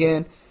Pokemon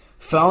again,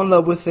 fell in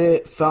love with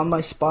it, found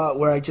my spot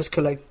where I just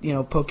collect,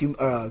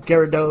 Pokemon,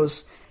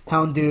 Gyarados,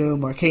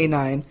 Houndoom,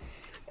 Arcanine,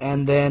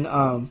 and then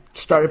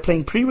started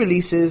playing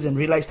pre-releases and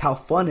realized how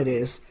fun it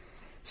is.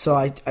 So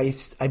I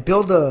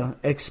built a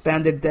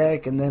expanded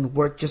deck, and then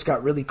work just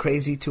got really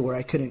crazy to where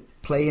I couldn't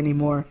play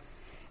anymore.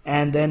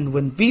 And then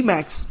when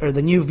VMAX, or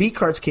the new V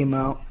cards came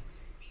out,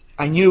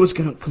 I knew it was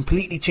going to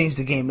completely change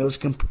the game. It was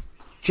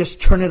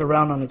just turn it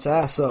around on its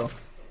ass. So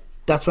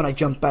that's when I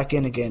jumped back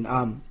in again.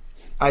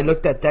 I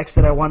looked at decks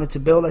that I wanted to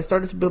build. I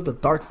started to build the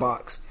Dark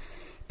Box.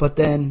 But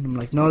then I'm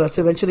like, no, that's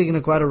eventually going to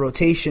go out of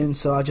rotation,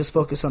 so I'll just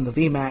focus on the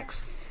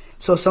VMAX.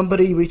 So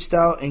somebody reached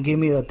out and gave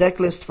me a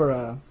deck list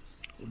for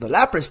the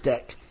Lapras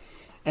deck.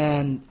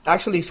 And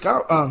actually,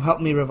 Scott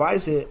helped me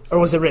revise it. Or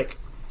was it Rick?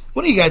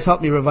 One of you guys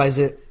helped me revise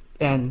it.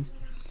 And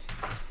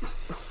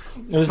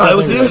it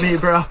was me,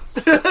 bro.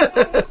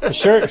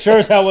 Sure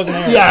as hell wasn't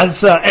Aaron. Yeah,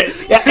 it's,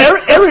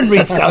 Aaron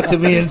reached out to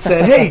me and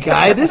said, "Hey,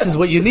 guy, this is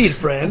what you need,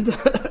 friend."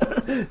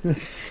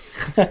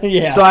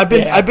 Yeah. So I've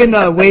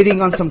been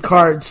waiting on some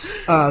cards,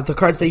 the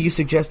cards that you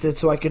suggested,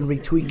 so I can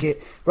retweak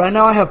it. Right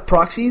now, I have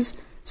proxies,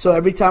 so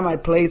every time I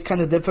play, it's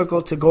kind of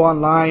difficult to go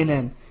online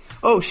and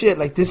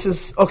this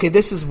is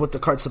what the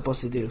card's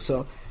supposed to do.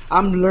 So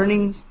I'm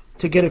learning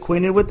to get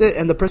acquainted with it,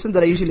 and the person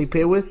that I usually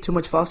play with, Too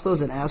Much Fausto,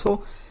 is an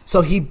asshole.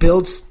 So he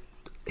builds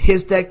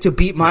his deck to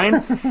beat mine,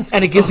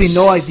 and it gives me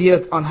no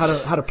idea on how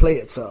to play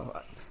it. So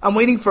I'm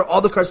waiting for all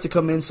the cards to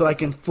come in so I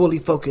can fully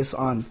focus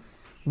on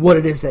what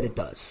it is that it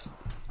does.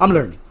 I'm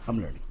learning.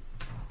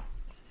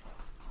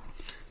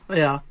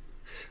 Yeah.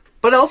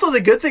 But also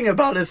the good thing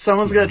about it, if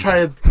someone's going to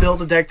try to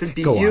build a deck to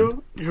beat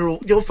you,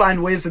 you'll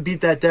find ways to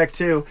beat that deck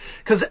too.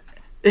 Because,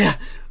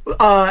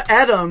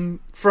 Adam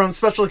from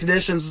Special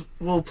Conditions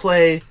will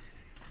play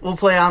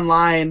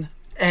online,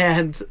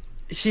 and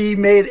he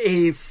made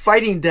a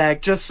fighting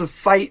deck just to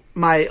fight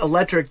my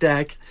electric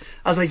deck.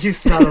 I was like, you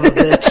son of a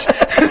bitch.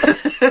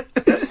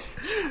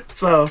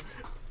 So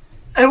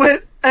I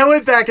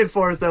went back and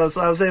forth though, so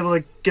I was able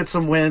to get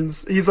some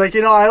wins. He's like,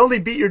 I only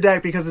beat your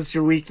deck because it's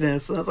your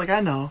weakness. And I was like, I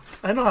know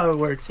how it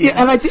works.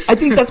 Yeah, and I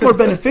think that's more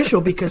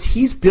beneficial because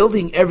he's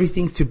building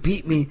everything to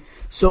beat me.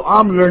 So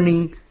I'm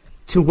learning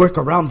to work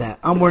around that.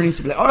 I'm learning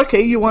to be like,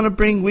 okay, you want to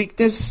bring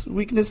weakness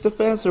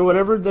defense or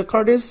whatever the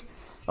card is?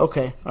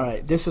 Okay, all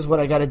right. This is what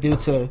I got to do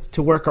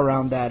to work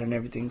around that and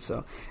everything.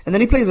 So, and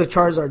then he plays a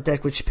Charizard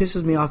deck, which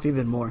pisses me off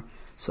even more.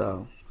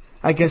 So,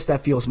 I guess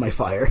that fuels my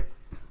fire.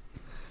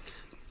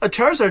 A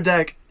Charizard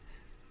deck.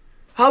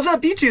 How's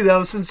that beat you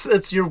though? Since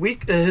it's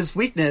his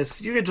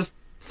weakness, you could just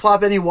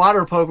plop any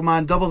water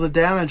Pokemon, double the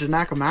damage, and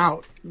knock him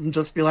out, and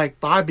just be like,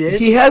 "Bye, bitch."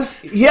 He has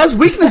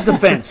weakness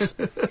defense.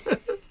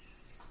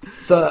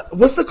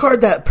 What's the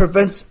card that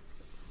prevents?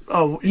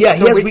 Oh, yeah,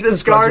 he has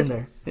weakness guard in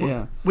there.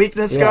 Yeah,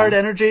 weakness guard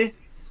energy.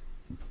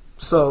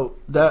 So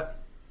that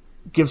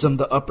gives him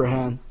the upper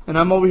hand, and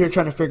I'm over here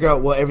trying to figure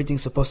out what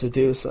everything's supposed to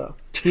do. So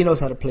he knows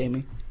how to play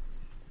me.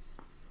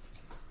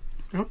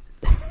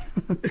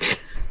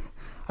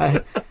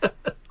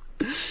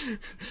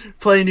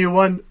 Playing you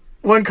one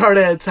card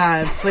at a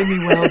time. Play me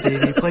well,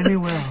 baby. Play me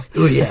well.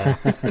 Oh yeah,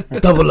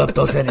 double up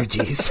those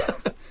energies.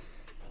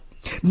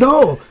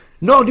 No,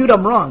 dude,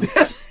 I'm wrong.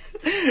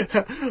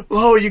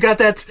 Oh, you got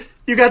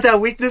that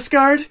weakness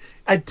guard?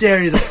 I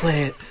dare you to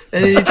play it.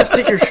 And then you just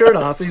take your shirt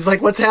off. And he's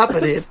like, "What's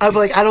happening?" I'm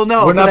like, "I don't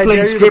know." We're but not I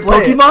playing dare you to straight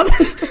play it."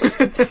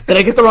 Pokemon? Did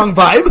I get the wrong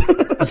vibe?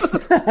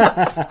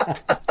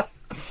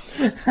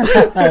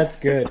 That's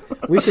good.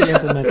 We should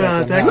implement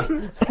that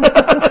somehow.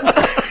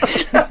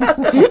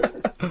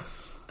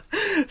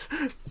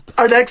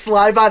 Our next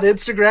live on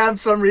Instagram,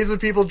 some reason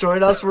people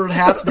join us. We're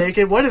half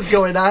naked. What is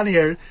going on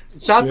here?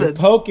 Your Nothing.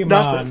 Pokemon.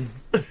 Nothing.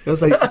 It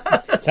was like,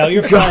 Tell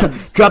your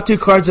friends. drop 2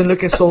 cards and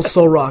look at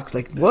Soul Rocks.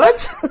 Like,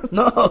 what?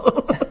 No.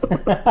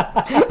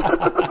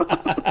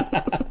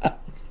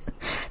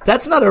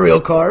 That's not a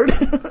real card.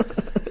 At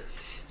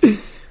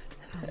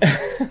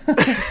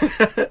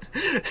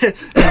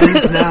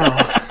least now.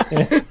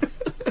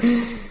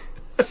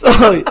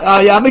 So,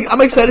 yeah,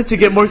 I'm excited to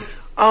get more.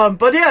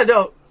 But yeah,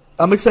 no.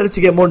 I'm excited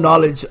to get more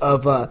knowledge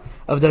of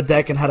the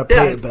deck and how to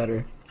play it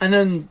better. And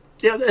then,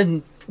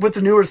 and with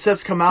the newer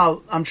sets come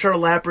out, I'm sure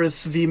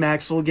Lapras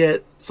VMAX will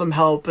get some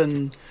help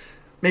and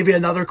maybe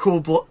another cool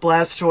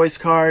Blastoise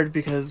card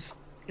because,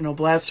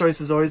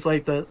 Blastoise is always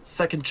like the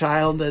second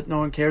child that no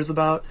one cares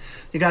about.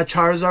 You got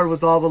Charizard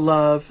with all the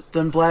love,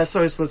 then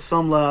Blastoise with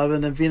some love,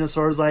 and then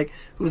Venusaur's like,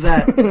 who's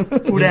that? Who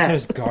that?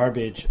 Venusaur's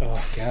garbage.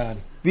 Oh, God.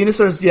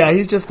 Venusaur's, yeah,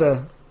 he's just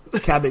a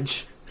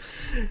cabbage.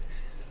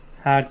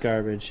 Hot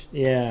garbage.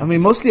 Yeah. I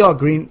mean, mostly all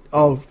green.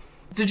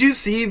 Did you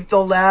see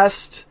the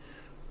last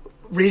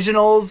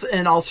regionals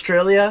in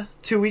Australia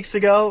 2 weeks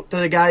ago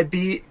that a guy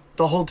beat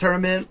the whole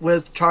tournament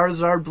with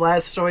Charizard,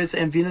 Blastoise,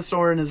 and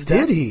Venusaur in his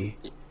deck? Did he?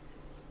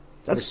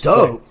 That's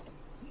dope.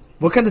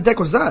 What kind of deck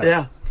was that?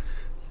 Yeah.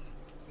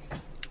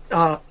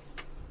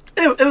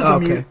 It was a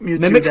Mewtwo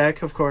Mimic?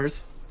 deck, of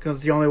course, because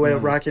it's the only way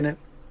of rocking it.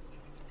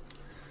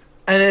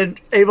 And then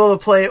able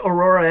to play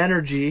Aurora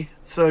Energy,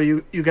 so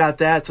you got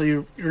that, so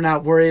you're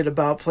not worried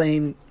about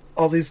playing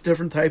all these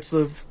different types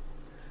of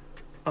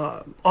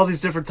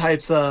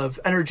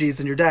energies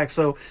in your deck.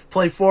 So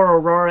play 4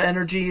 Aurora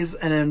Energies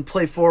and then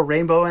play 4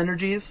 Rainbow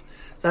Energies.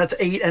 That's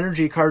 8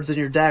 energy cards in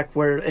your deck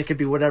where it could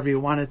be whatever you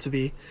want it to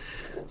be.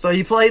 So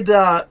he played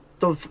the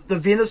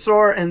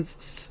Venusaur and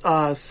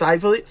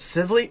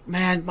Sively.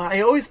 Man, I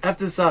always F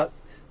this up.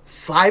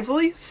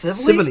 Sively?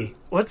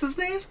 What's his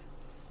name?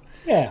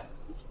 Yeah.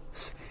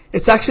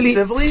 It's actually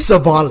Sively?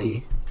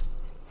 Savali.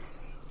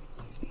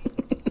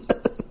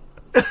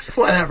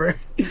 Whatever.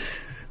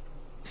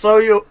 So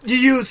you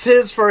use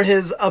his for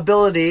his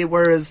ability,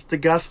 whereas the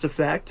Gust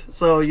effect.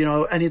 So,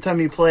 anytime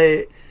you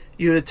play,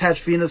 you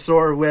attach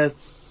Venusaur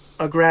with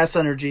a Grass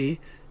Energy,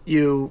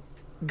 you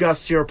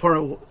gust your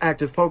opponent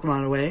active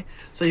Pokemon away.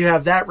 So you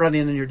have that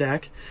running in your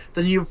deck.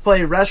 Then you play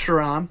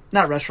Reshazard,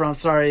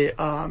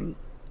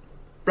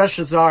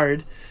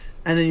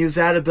 and then use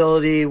that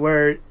ability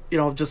where,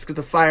 just get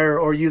the fire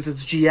or use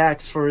its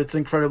GX for its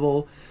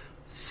incredible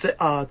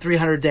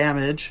 300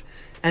 damage.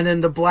 And then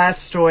the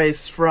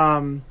Blastoise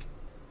from...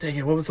 Dang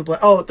it, what was the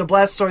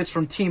Blastoise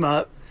from Team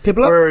Up.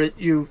 Piplup? Where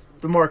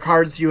the more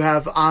cards you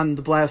have on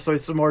the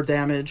Blastoise, the more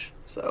damage.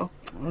 So...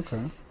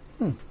 Okay.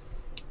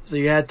 So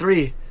you had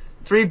three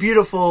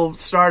beautiful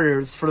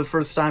starters for the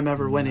first time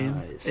ever winning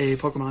a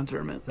Pokemon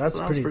tournament. That's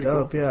so pretty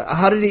dope. cool. Yeah.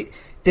 How did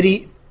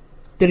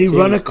he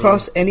run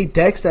across any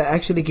decks that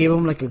actually gave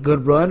him like a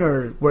good run,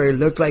 or where it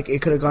looked like it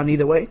could have gone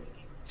either way?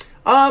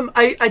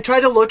 I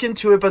tried to look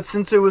into it, but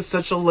since it was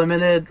such a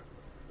limited,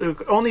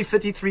 only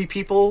 53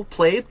 people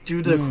played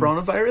due to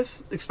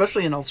coronavirus,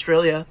 especially in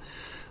Australia.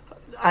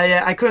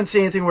 I couldn't see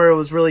anything where it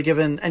was really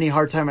given any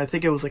hard time. I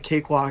think it was a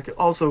cakewalk,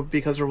 also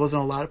because there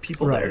wasn't a lot of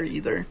people there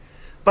either.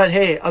 But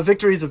hey, a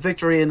victory is a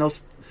victory, and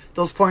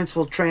those points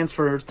will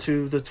transfer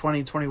to the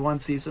 2021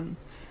 season.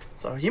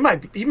 So he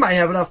might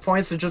have enough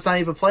points to just not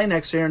even play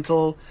next year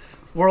until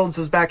Worlds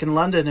is back in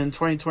London in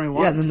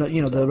 2021. Yeah, and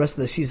then the rest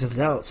of the season's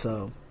out,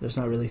 so there's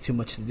not really too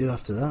much to do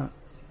after that.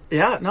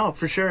 Yeah, no,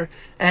 for sure.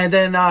 And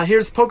then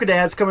here's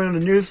Pokedads coming in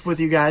the news with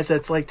you guys.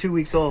 That's like 2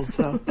 weeks old.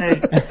 So hey,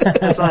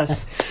 that's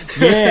us.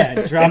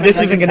 Yeah, and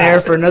this isn't going to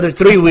air for another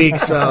 3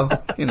 weeks, so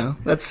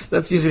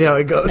that's usually how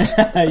it goes.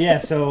 Yeah,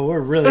 so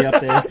we're really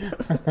up there.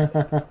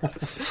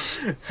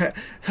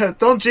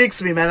 Don't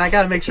jinx me, man. I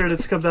got to make sure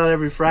this comes out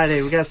every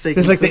Friday. We got to stay.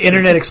 It's like the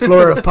Internet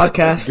Explorer of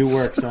podcasts. Do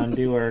work, son.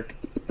 Do work.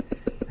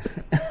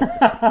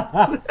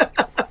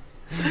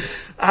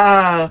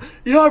 I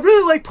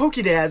really like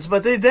Pokedads,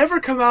 but they never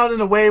come out in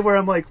a way where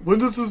I'm like, when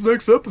does this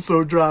next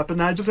episode drop? And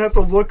I just have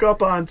to look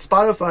up on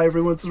Spotify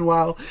every once in a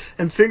while,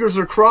 and fingers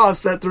are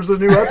crossed that there's a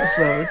new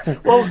episode.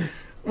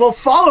 Well,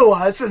 follow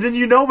us, and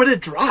then when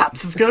it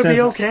drops. It's going to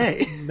be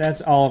okay.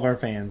 That's all of our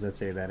fans that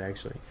say that,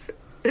 actually.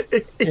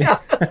 Yeah.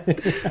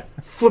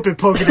 Flipping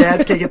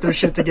Pokedads can't get their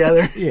shit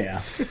together.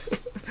 Yeah.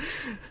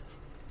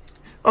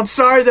 I'm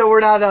sorry that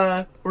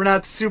we're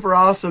not super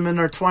awesome in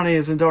our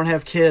 20s and don't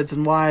have kids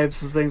and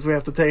wives and things we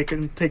have to take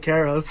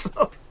care of.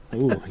 So.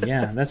 Ooh,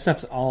 yeah, that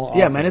stuff's all.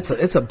 Yeah, awful. man,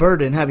 it's a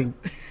burden having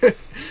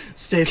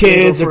Stay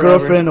kids, a forever.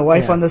 girlfriend, a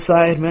wife on the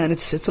side. Man,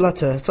 it's a lot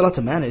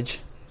to manage.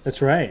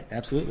 That's right,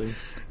 absolutely.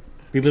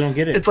 People don't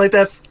get it. It's like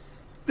that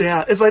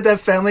Yeah, it's like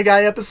that Family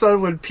Guy episode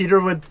when Peter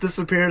would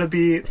disappear to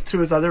be to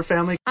his other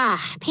family.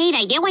 Peter,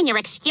 you and your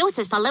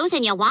excuses for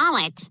losing your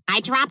wallet.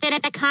 I dropped it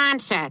at the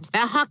concert.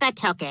 The hooker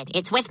took it.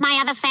 It's with my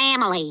other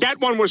family. That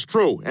one was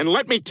true, and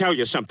let me tell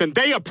you something.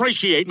 They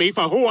appreciate me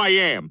for who I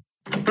am.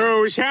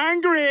 Who's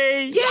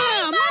hungry?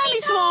 Yeah,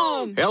 Mommy's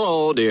home!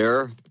 Hello,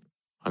 dear.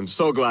 I'm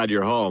so glad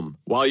you're home.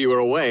 While you were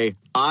away,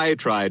 I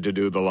tried to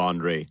do the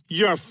laundry.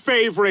 Your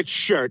favorite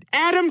shirt,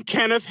 Adam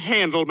Kenneth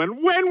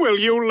Handelman. When will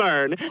you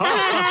learn?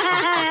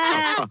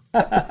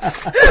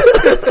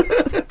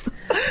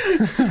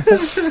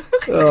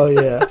 Oh,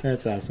 yeah.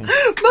 That's awesome.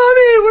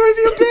 Mommy, where have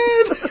you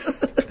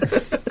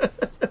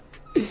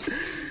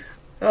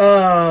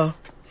been?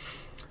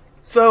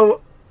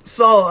 So,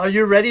 Saul, are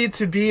you ready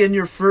to be in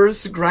your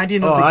first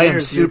grinding of the I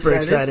gears? am super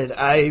excited.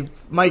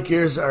 My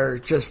gears are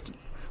just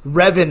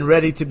revving,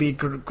 ready to be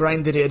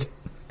grinded.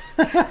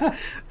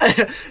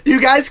 You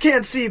guys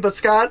can't see, but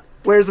Scott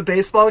wears a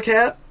baseball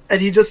cap,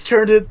 and he just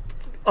turned it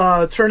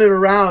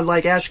around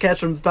like Ash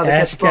Ketchum's about to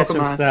catch a Pokemon.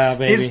 Ketchum style,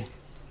 baby.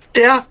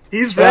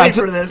 He's ready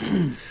for this.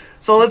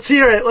 So let's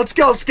hear it. Let's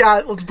go,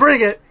 Scott. Let's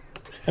bring it.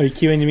 Are you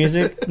cueing the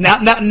music?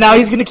 Now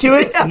he's gonna cue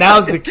it.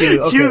 Now's the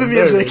cue. Okay, Cue the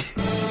there it music. is.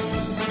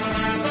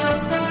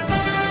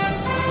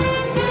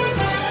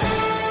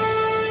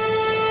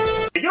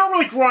 You know what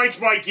really grinds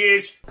my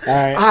gears? All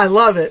right. I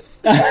love it.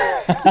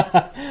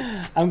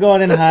 I'm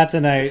going in hot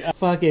tonight.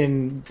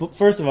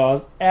 First of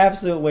all,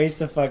 absolute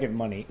waste of fucking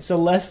money.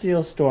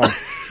 Celestial Storm,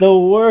 the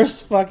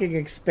worst fucking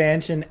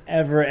expansion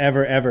ever.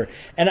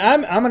 And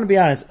I'm going to be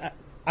honest.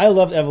 I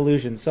loved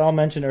Evolution. Saul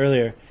mentioned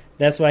earlier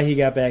that's why he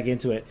got back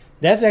into it.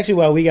 That's actually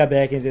why we got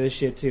back into this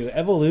shit too.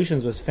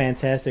 Evolutions was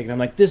fantastic, and I'm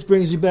like, this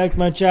brings me back to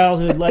my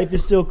childhood. Life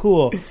is still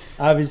cool.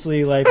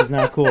 Obviously, life is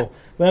not cool,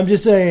 but I'm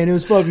just saying it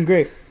was fucking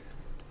great.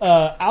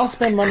 I'll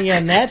spend money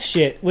on that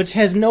shit, which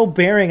has no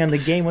bearing on the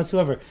game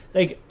whatsoever.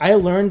 Like, I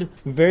learned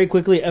very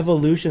quickly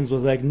Evolutions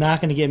was, like,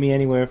 not going to get me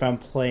anywhere if I'm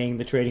playing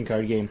the trading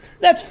card game.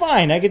 That's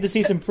fine. I get to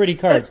see some pretty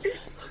cards.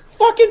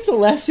 Fucking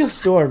Celestial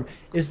Storm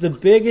is the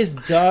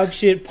biggest dog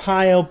shit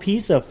pile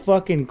piece of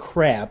fucking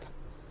crap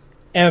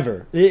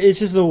ever. It's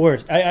just the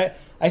worst. I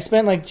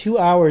spent, like, 2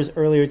 hours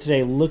earlier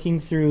today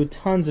looking through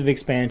tons of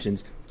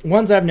expansions.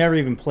 Ones I've never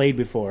even played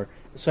before,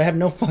 so I have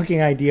no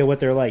fucking idea what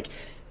they're like.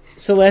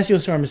 Celestial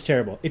Storm is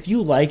terrible. If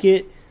you like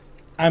it,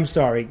 I'm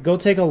sorry. Go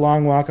take a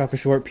long walk off a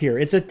short pier.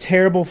 It's a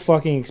terrible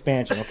fucking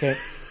expansion, okay?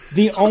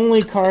 The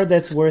only card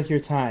that's worth your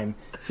time,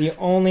 is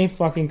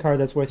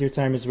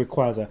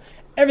Rayquaza.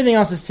 Everything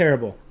else is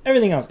terrible.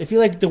 Everything else. If you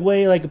like the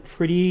way like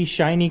pretty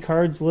shiny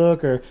cards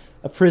look or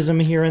a prism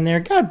here and there,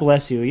 God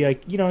bless you.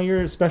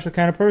 You're a special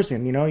kind of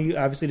person. You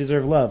obviously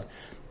deserve love.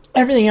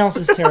 Everything else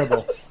is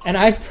terrible. And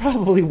I've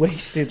probably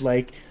wasted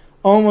like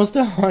almost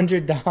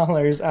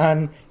 $100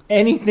 on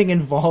anything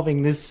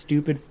involving this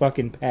stupid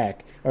fucking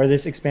pack or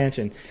this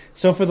expansion.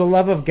 So for the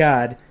love of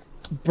God,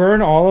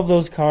 burn all of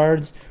those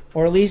cards,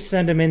 or at least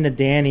send them in to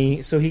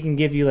Danny so he can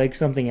give you like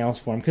something else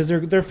for them, because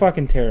they're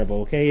fucking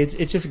terrible. Okay,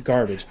 it's just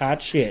garbage,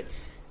 hot shit.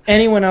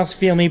 Anyone else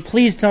feel me?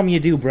 Please tell me you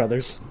do,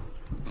 brothers.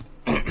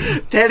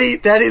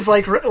 Daddy's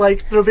like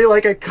there'll be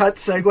like a cut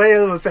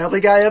segue of a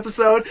Family Guy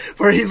episode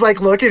where he's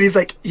like looking, he's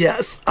like,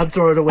 yes, I'm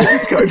throwing away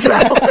these cards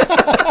now.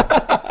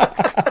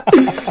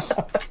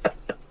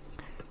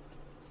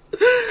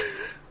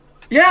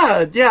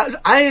 Yeah,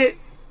 I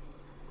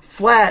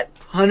flat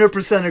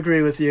 100%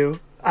 agree with you.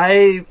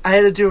 I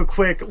had to do a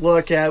quick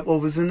look at what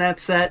was in that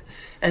set,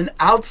 and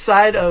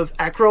outside of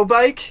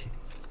Acrobike,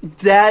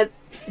 that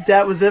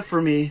was it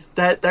for me.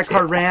 That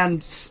card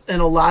ran in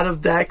a lot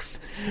of decks,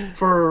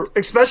 for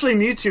especially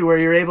Mewtwo, where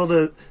you're able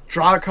to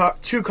draw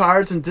two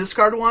cards and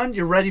discard one.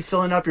 You're already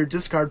filling up your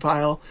discard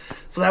pile,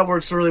 so that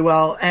works really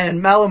well.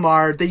 And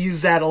Malamar, they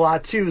use that a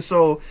lot too.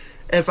 So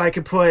if I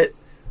could put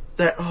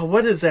that,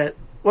 what is that?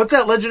 What's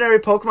that legendary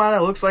Pokemon?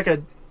 It looks like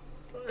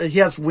he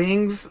has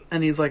wings,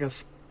 and he's like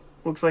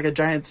looks like a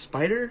giant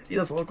spider. He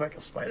doesn't look like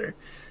a spider.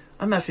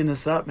 I'm effing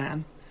this up,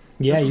 man.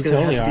 Yeah, this you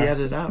totally have to are. be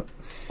edited out.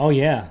 Oh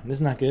yeah, this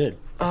is not good.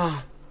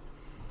 Dang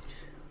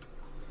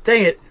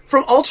it!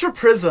 From Ultra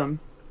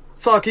Prism,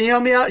 Saul, can you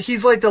help me out?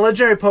 He's like the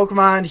legendary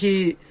Pokemon.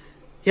 He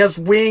has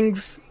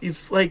wings.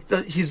 He's like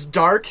he's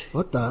dark.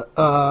 What the?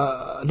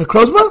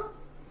 Necrozma?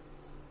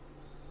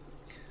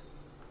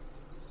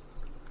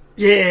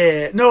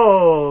 Yeah,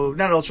 no,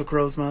 not Ultra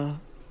Crozma.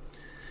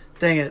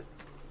 Dang it,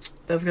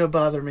 that's gonna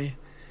bother me.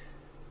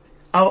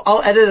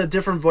 I'll edit a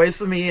different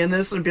voice of me in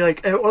this and be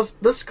like, it was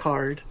this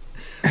card.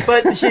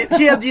 But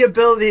he had the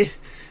ability.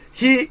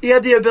 He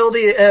had the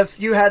ability, if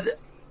you had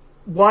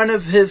one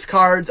of his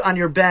cards on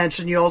your bench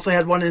and you also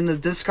had one in the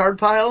discard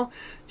pile,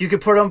 you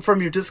could put them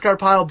from your discard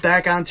pile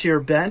back onto your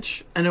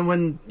bench, and then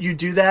when you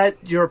do that,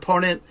 your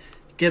opponent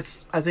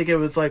gets, I think it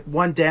was like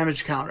 1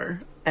 damage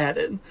counter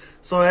added.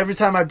 So every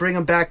time I bring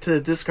them back to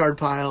the discard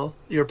pile,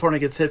 your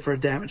opponent gets hit for a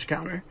damage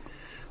counter.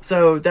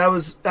 So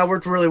that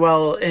worked really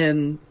well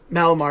in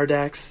Malamar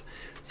decks.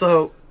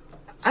 So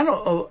I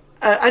don't know.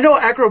 I know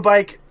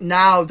Acrobike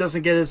now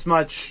doesn't get as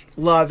much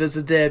love as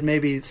it did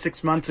maybe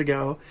 6 months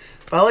ago,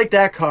 but I like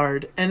that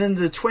card. And then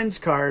the Twins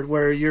card,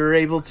 where you're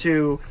able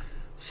to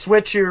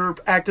switch your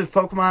active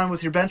Pokemon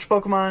with your bench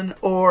Pokemon,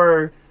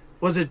 or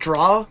was it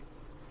draw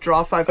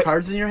 5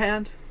 cards in your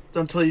hand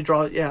until you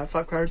draw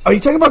 5 cards. Are you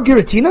talking about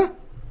Giratina?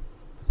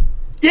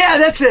 Yeah,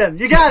 that's him.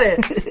 You got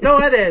it. No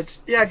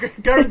edits. Yeah,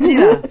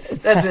 Giratina.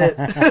 That's it.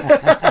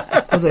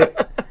 I was like,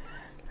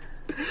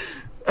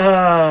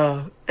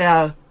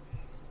 yeah.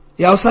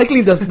 Yeah, I was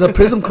cycling the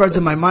Prism cards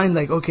in my mind,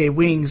 like, okay,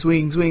 wings. Oh,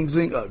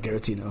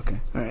 Giratina, okay.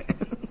 All right.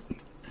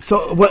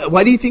 So,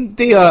 why do you think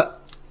they,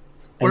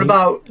 What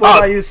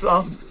about you,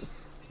 Saul?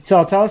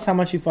 So tell us how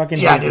much you fucking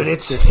Yeah, hate dude,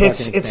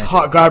 this it's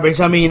hot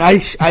garbage. I mean,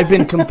 I've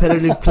been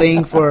competitive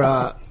playing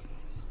for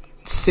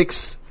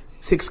 6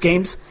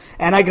 games,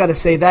 and I gotta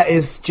say that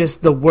is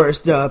just the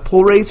worst. The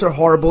pull rates are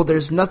horrible.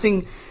 There's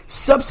nothing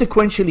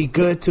subsequently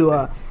good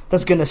to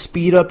that's gonna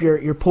speed up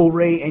your pull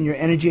rate and your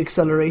energy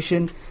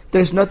acceleration.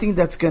 There's nothing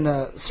that's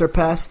gonna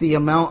surpass the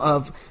amount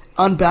of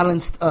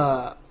unbalanced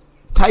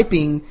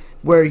typing,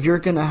 where you're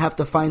gonna have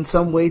to find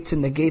some way to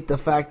negate the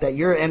fact that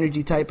your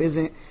energy type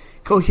isn't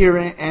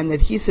coherent and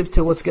adhesive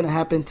to what's going to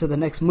happen to the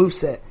next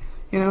moveset.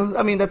 You know,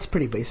 I mean, that's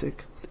pretty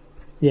basic.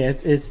 Yeah,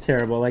 it's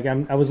terrible. Like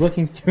I was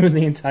looking through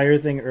the entire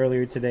thing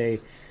earlier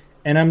today,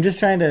 and I'm just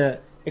trying to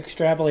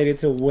extrapolate it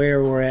to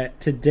where we're at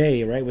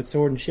today, right, with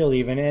Sword and Shield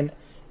even, and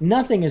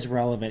nothing is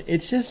relevant.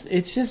 It's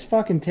just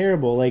fucking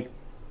terrible. Like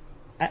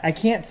I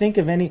can't think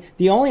of any.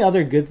 The only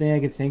other good thing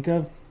I could think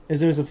of is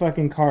there's a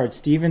fucking card,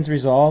 Steven's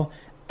Resolve.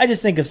 I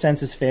just think of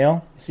Senses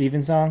Fail,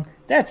 Steven's song.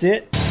 That's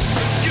it.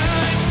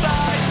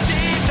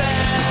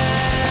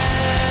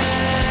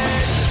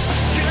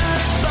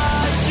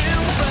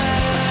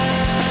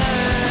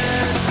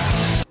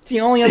 The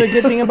only other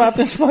good thing about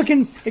this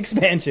fucking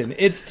expansion.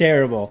 It's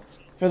terrible.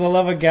 For the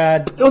love of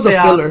God, it was a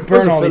filler.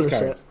 Burn all these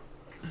cards.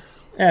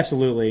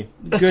 Absolutely.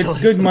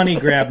 Good money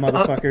grab,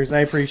 motherfuckers. I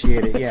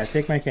appreciate it. Yeah,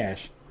 take my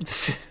cash.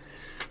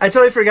 I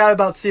totally forgot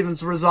about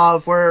Steven's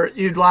Resolve, where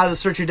you'd allow to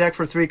search your deck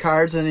for 3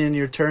 cards and then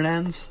your turn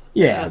ends.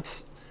 Yeah.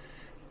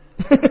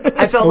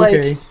 I felt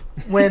like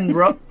when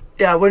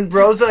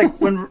Rosa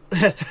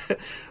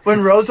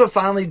when Rosa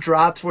finally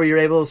dropped, where you're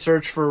able to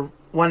search for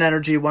 1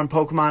 energy, 1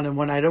 Pokemon, and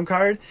 1 item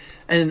card,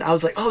 and I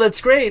was like, oh, that's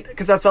great,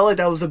 because I felt like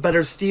that was a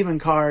better Steven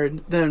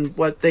card than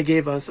what they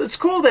gave us. It's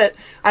cool that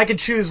I could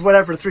choose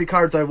whatever 3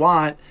 cards I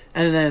want,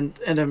 and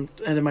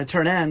then my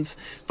turn ends.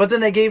 But then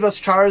they gave us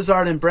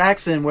Charizard and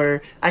Braxton,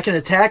 where I can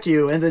attack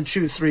you and then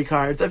choose 3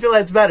 cards. I feel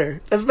like it's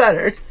better. That's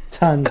better.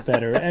 Tons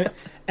better.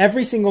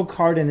 Every single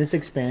card in this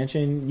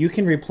expansion you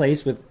can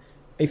replace with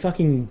a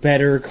fucking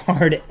better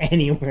card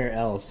anywhere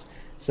else.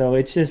 So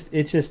it's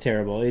just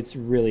terrible. It's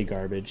really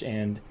garbage,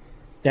 and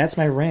that's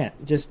my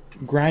rant. Just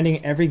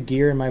grinding every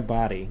gear in my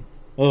body.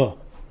 Ugh.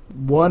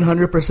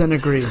 100%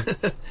 agree.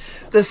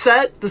 The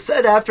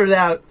set after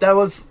that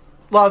was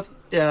Lost.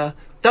 Yeah,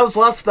 that was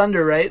Lost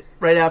Thunder, right?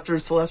 Right after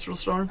Celestial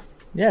Storm.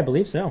 Yeah, I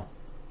believe so.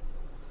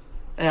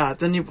 Yeah,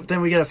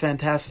 then we get a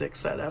fantastic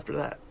set after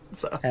that.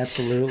 So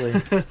absolutely.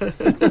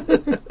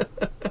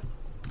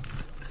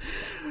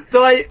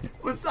 Though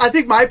I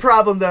think my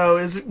problem though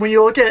is when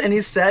you look at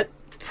any set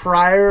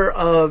prior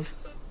of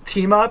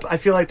Team Up, I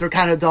feel like they're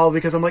kind of dull,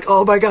 because I'm like,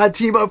 oh my god,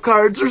 Team Up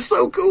cards are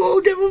so cool.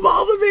 Give them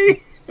all to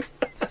me.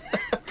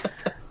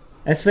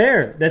 That's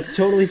fair. That's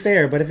totally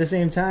fair. But at the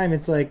same time,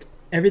 it's like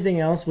everything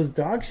else was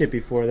dog shit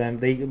before then.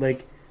 They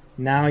like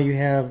now you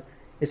have.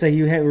 It's like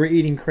were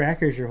eating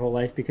crackers your whole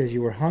life because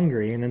you were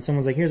hungry, and then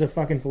someone's like, "Here's a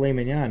fucking filet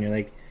mignon." You're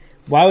like,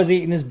 "Why was he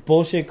eating this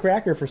bullshit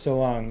cracker for so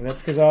long?"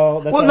 That's because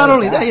all. That's well, all not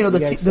only got. that, you know,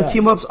 the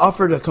team ups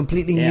offered a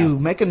completely new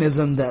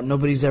mechanism that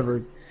nobody's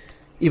ever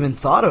even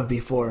thought of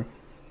before,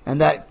 and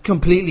that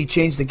completely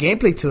changed the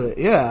gameplay to it.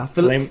 Yeah,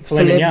 filet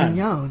mignon.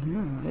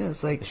 Yeah,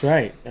 it's like that's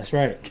right. That's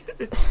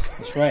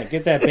right.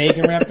 Get that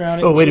bacon wrapped around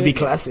it. Oh, way to be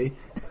classy.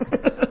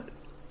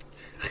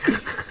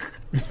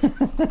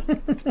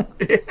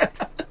 Yeah.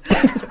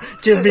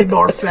 Give me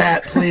more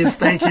fat, please.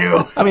 Thank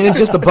you. I mean, it's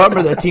just a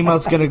bummer that Team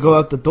Out's going to go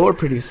out the door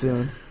pretty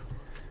soon.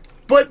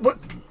 But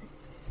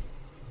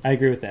I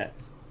agree with that.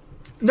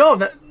 No,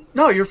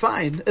 you're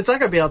fine. It's not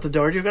going to be out the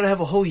door. You're going to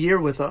have a whole year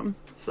with them.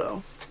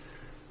 So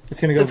it's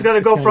going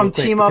to go from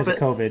Team Up at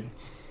COVID.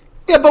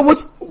 Yeah, but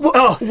what's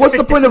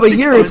the point of a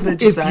year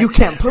if you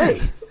can't play?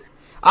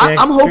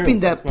 I'm hoping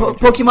that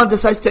Pokemon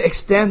decides to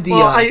extend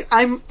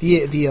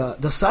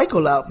the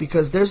cycle out,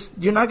 because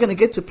you're not going to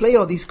get to play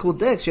all these cool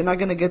decks. You're not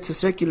going to get to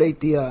circulate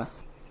the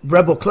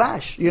Rebel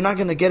Clash. You're not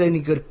going to get any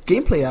good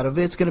gameplay out of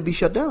it. It's going to be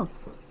shut down.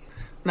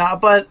 No,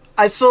 but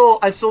I still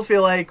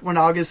feel like when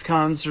August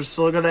comes, they're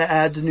still going to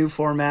add the new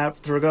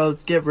format. They're going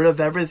to get rid of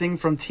everything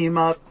from Team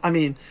Up. I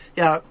mean,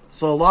 yeah,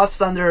 so Lost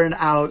Thunder and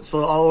out,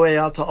 so all the way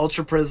out to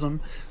Ultra Prism.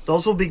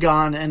 Those will be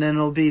gone, and then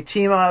it'll be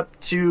Team Up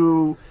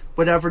to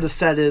whatever the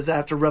set is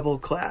after Rebel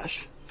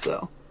Clash.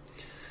 So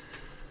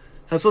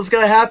that's what's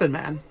going to happen,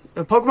 man.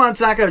 Pokemon's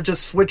not going to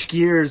just switch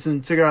gears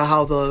and figure out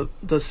how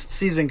the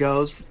season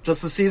goes.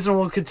 Just the season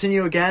will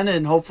continue again,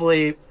 and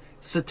hopefully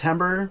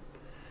September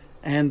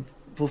and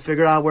we'll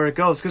figure out where it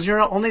goes. Because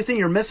the only thing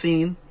you're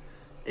missing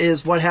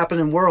is what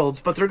happened in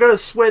Worlds. But they're going to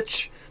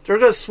switch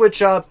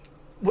up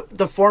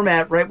the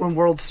format right when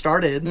Worlds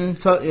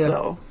started.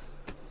 So,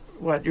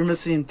 what, you're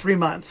missing 3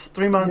 months.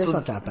 3 months. It's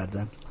not that bad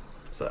then.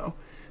 So,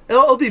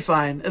 it'll be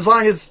fine. As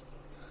long as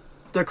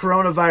the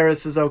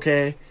coronavirus is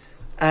okay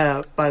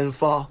by the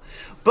fall.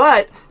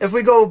 But if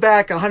we go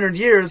back 100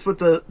 years with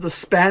the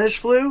Spanish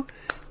flu,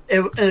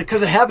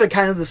 because it happened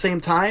kind of the same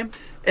time,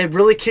 it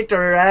really kicked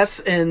our ass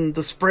in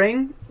the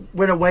spring,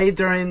 went away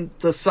during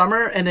the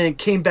summer, and then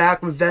came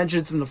back with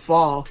vengeance in the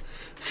fall.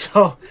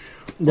 So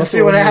we'll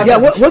see what happens. Yeah,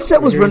 what's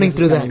that was running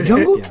through that?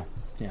 Jungle?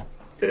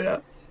 Yeah.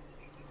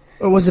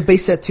 Or was it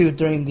base set 2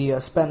 during the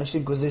Spanish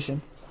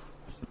Inquisition?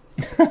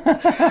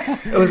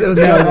 it was no,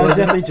 that was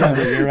definitely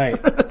jungle. You're right.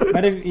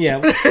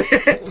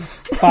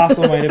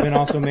 Fossil might have been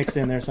also mixed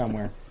in there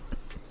somewhere.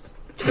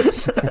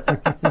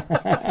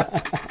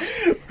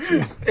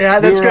 Yeah,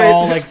 that's we were great.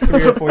 all like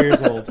 3 or 4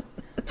 years old.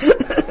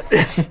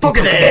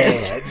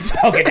 Pokedads.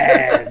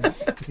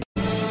 Pokedads.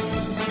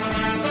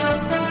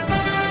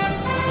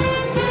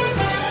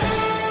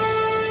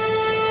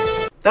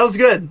 That was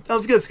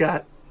good,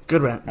 Scott.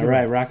 Good rant. All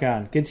right, rock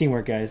on. Good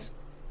teamwork, guys.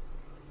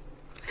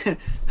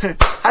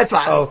 High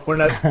five. Oh, we're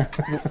not.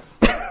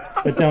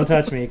 But don't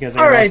touch me because I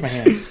All wash right. my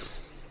hands.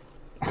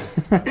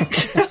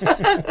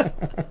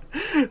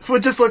 We'll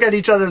just look at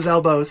each other's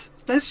elbows.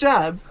 Nice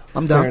job.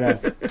 I'm Fair down.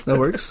 enough. That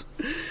works.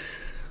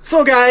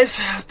 So, guys,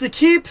 to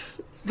keep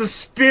the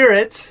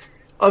spirit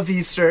of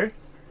Easter,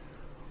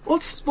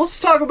 let's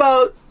talk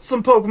about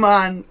some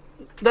Pokemon.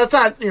 That's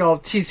not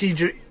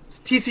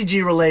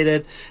TCG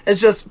related.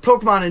 It's just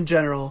Pokemon in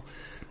general.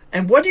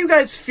 And what do you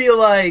guys feel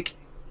like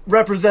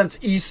represents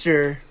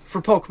Easter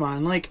for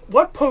Pokemon? Like,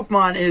 what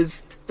Pokemon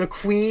is the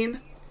queen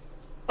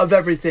of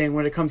everything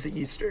when it comes to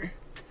Easter?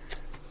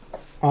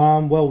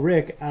 Well,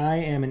 Rick, I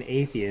am an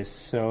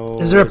atheist,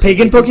 so... Is there a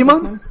pagan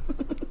Pokemon?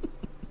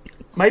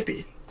 Might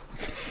be.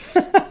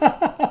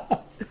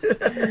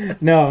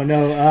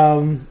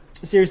 No.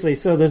 Seriously,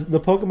 so the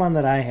Pokemon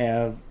that I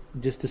have,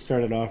 just to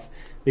start it off,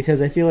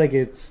 because I feel like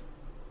it's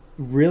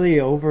really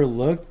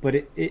overlooked,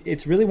 but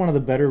it's really one of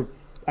the better...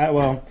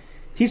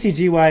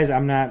 TCG-wise,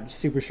 I'm not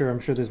super sure.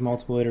 I'm sure there's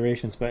multiple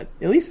iterations, but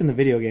at least in the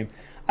video game,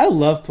 I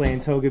love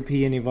playing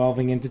Togepi and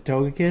evolving into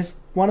Togekiss.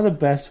 One of the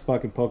best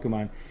fucking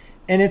Pokemon.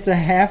 And it's a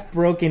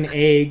half-broken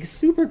egg,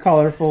 super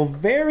colorful,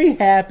 very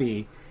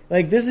happy.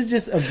 Like, this is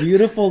just a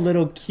beautiful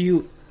little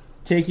cute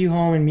take you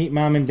home and meet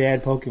mom and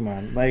dad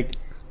Pokemon. Like,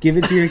 give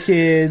it to your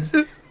kids.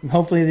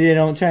 Hopefully they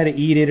don't try to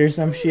eat it or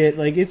some shit.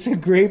 Like, it's a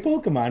great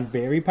Pokemon,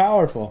 very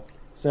powerful.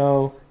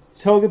 So,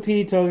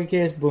 Togepi,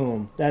 Togekiss,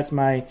 boom. That's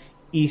my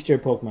Easter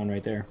Pokemon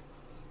right there.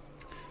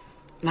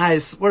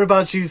 Nice. What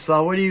about you,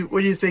 Saul? What do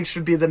you think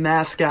should be the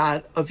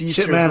mascot of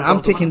Easter? Shit, man,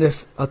 I'm taking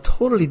this a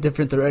totally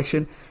different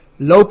direction.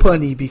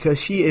 Lopunny,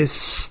 because she is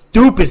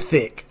stupid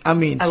thick. I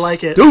mean, I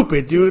like it.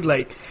 Stupid, dude.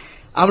 Like,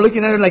 I'm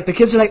looking at her like the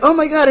kids are like, "Oh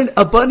my god,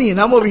 a bunny,"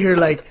 and I'm over here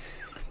like,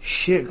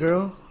 "Shit,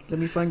 girl, let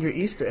me find your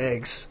Easter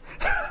eggs."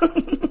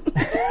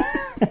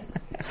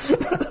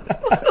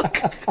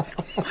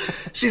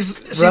 She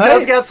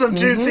does got some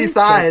juicy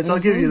thighs. I'll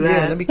give you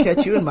that. Yeah, let me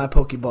catch you in my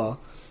Pokeball.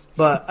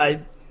 But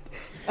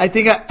I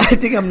think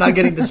I'm not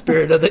getting the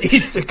spirit of the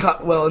Easter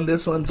well in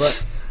this one.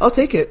 But I'll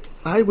take it.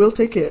 I will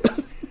take it.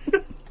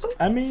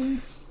 I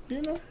mean,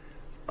 you know.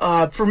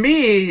 For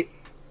me,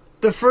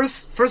 the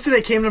first thing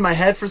that came to my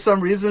head for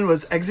some reason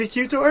was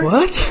Executor.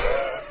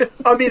 What?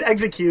 I mean,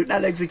 Execute,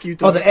 not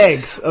Executor. Oh, the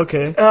eggs.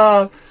 Okay.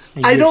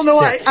 I don't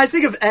know. Sick. I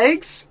think of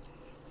eggs.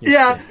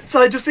 You're sick.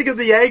 So I just think of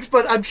the eggs,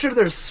 but I'm sure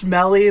they're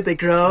smelly, they're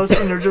gross,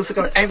 and they're just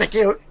going,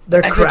 execute.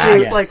 They're execute.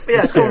 cracked. Yeah, Like,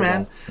 it's cool, terrible.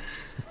 man.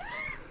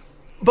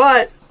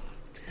 But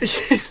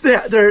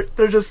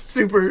they're just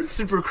super,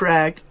 super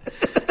cracked.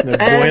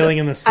 They're boiling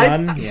in the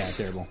sun. Yeah,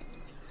 terrible.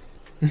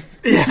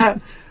 Yeah.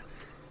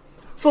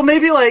 So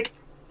maybe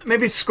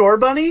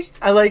Scorbunny.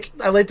 I like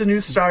the new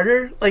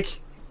starter. Like,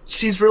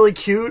 she's really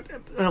cute.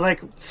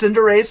 Like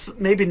Cinderace,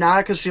 maybe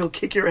not, because she'll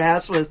kick your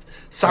ass with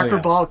soccer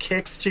ball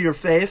kicks to your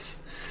face.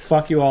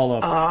 Fuck you all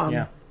up.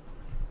 Yeah.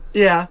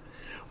 Yeah,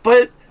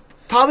 but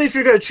probably if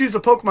you're going to choose a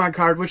Pokemon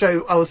card, which I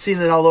was seeing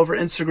it all over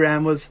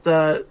Instagram, was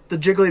the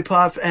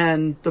Jigglypuff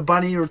and the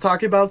bunny you were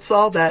talking about,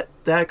 Saul, that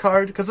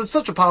card, because it's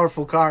such a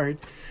powerful card.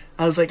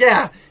 I was like,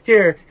 yeah,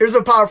 here's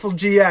a powerful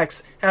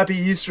GX. Happy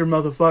Easter,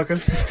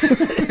 motherfucker.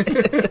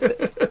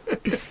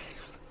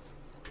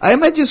 I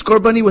imagine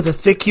Scorbunny with a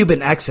thick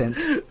Cuban accent.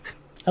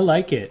 I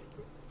like it.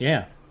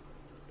 Yeah.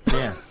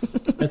 Yeah.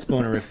 That's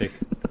bonerific.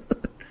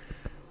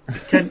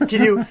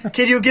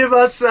 Can you give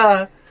us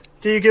a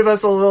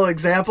little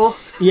example?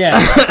 Yeah,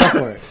 go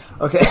for it.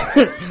 Okay.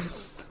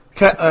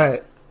 Okay,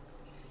 alright.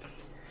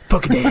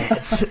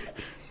 Pokedads.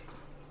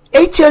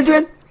 Hey,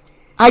 children.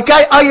 I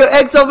got all your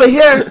eggs over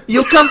here.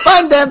 You come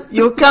find them.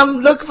 You come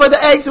look for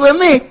the eggs with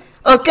me.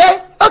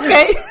 Okay?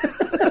 Okay.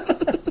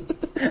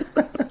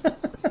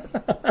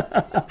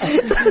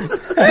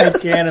 I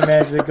can't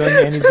imagine it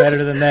going any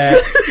better than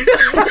that.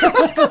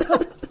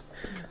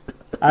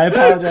 I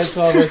apologize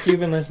to all of our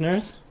Cuban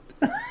listeners.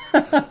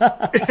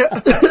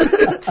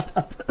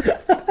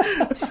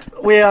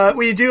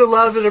 We do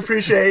love and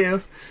appreciate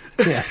you.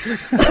 Yeah.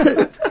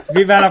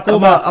 Viva la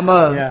Cuba. I'm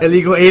a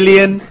illegal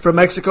alien from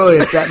Mexico,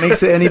 if that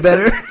makes it any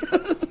better.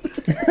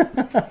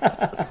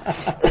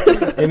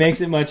 It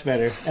makes it much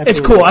better. Absolutely. It's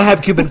cool. I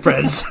have Cuban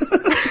friends.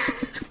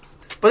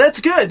 But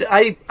that's good.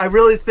 I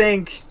really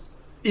think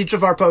each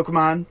of our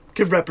Pokemon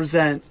could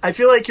represent. I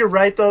feel like you're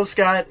right, though,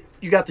 Scott.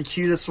 You got the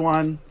cutest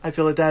one. I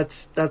feel like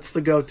that's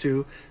the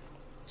go-to.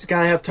 You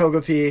gotta have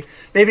Togepi.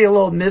 Maybe a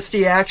little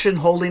Misty action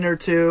holding her,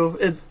 too.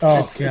 It's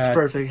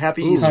perfect.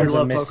 Happy Easter,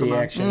 love Misty Pokemon.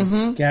 Action.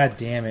 Mm-hmm. God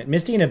damn it.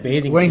 Misty in a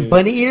bathing Wearing suit.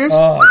 bunny ears?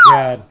 Oh,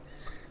 God.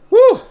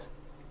 Woo!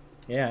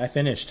 Yeah, I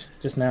finished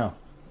just now.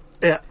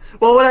 Yeah.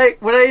 Well,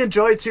 what I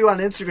enjoy too on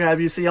Instagram,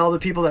 you see all the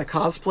people that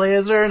cosplay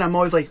as her, and I'm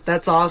always like,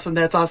 "That's awesome!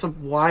 That's awesome!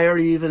 Why are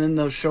you even in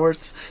those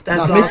shorts?" That's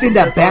now, awesome, missing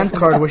that that's band awesome.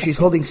 card where she's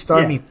holding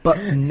Starmie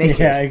butt naked.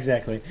 Yeah,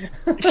 exactly.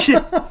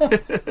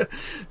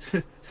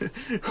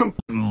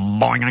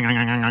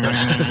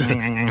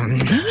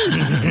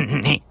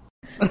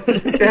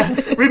 Yeah.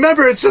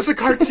 Remember, it's just a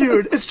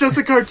cartoon. It's just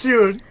a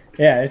cartoon.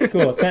 Yeah, it's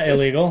cool. It's not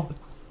illegal.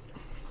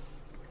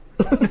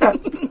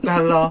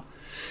 Not at all.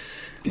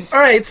 All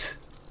right.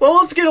 Well,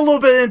 let's get a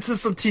little bit into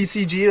some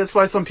TCG. That's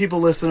why some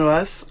people listen to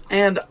us.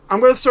 And I'm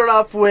going to start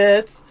off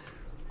with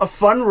a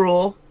fun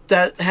rule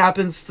that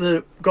happens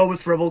to go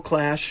with Rebel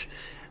Clash,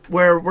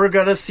 where we're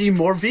going to see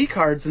more V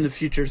cards in the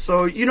future.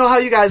 So, you know how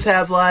you guys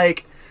have,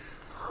 like,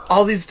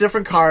 all these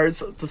different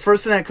cards. The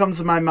first thing that comes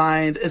to my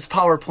mind is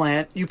Power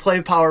Plant. You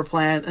play Power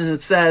Plant, and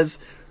it says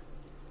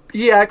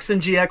EX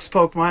and GX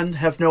Pokemon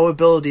have no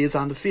abilities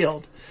on the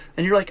field.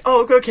 And you're like,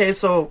 oh, okay,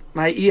 so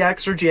my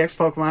EX or GX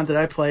Pokemon that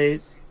I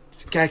play,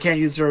 I can't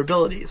use their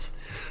abilities.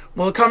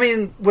 Well,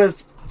 coming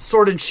with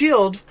Sword and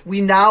Shield,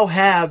 we now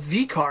have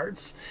V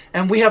cards.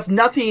 And we have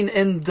nothing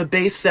in the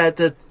base set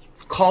that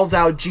calls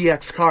out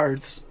GX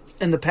cards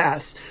in the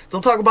past.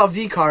 They'll talk about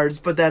V cards,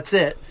 but that's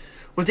it.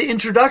 With the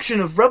introduction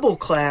of Rebel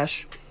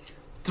Clash,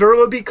 there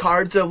will be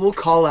cards that will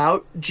call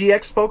out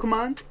GX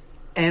Pokemon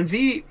and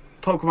V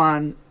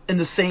Pokemon in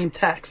the same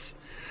text.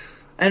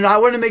 And I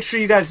want to make sure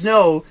you guys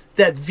know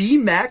that V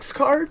Max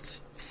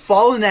cards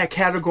fall in that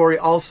category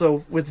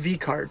also with V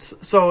cards.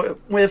 So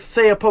if,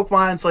 say, a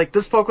Pokemon is like,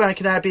 this Pokemon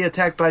cannot be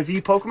attacked by V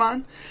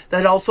Pokemon,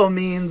 that also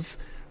means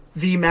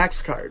V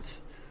Max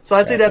cards. So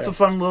I think that's a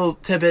fun little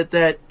tidbit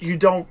that you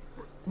don't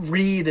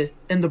read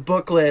in the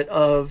booklet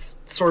of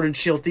Sword and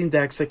Shield theme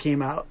decks that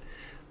came out.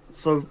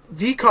 So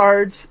V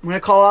cards, when I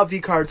call out V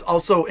cards,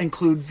 also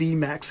include V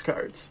Max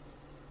cards.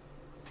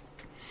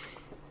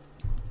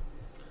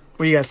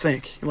 What do you guys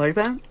think? You like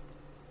that?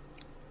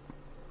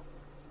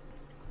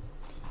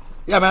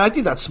 Yeah, man, I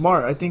think that's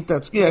smart. I think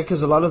that's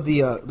because a lot of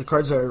the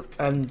cards are,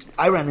 and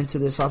I ran into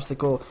this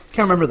obstacle.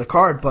 Can't remember the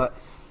card, but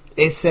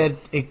it said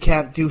it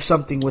can't do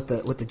something with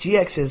the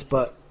GXs,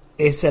 but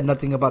it said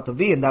nothing about the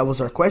V, and that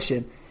was our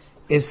question: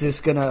 is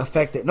this gonna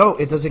affect it? No,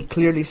 it doesn't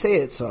clearly say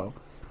it. So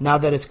now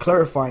that it's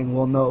clarifying,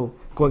 we'll know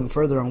going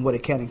further on what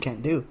it can and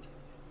can't do.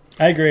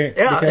 I agree.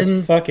 Yeah,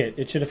 because fuck it,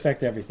 it should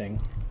affect everything.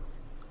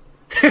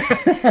 It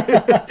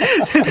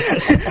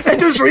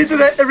just reads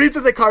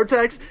the card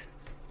text.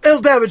 It'll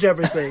damage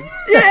everything.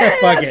 Yeah,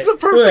 Fuck it's it. a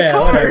perfect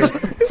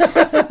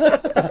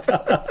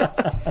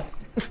card.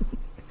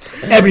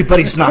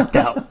 Everybody's knocked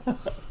out.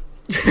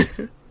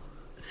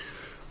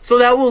 So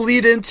that will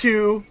lead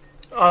into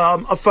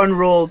a fun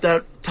rule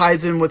that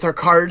ties in with our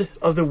card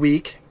of the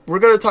week. We're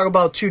going to talk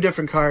about two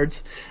different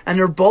cards, and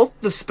they're both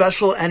the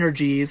special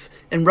energies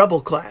in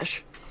Rebel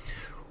Clash,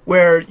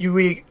 where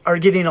we are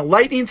getting a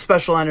lightning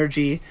special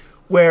energy,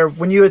 where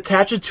when you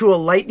attach it to a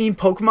lightning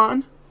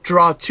Pokemon,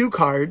 draw 2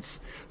 cards.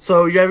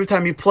 So every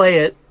time you play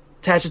it,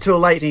 attach it to a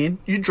lightning,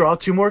 you draw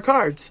 2 more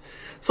cards.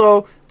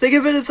 So think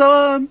of it as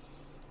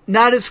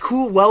not as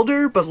cool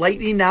welder, but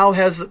lightning now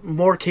has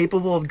more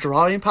capable of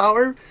drawing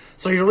power.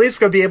 So you're at least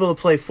going to be able to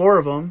play 4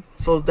 of them.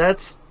 So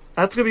that's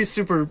going to be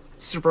super,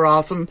 super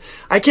awesome.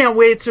 I can't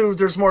wait till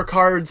there's more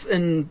cards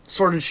in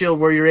Sword and Shield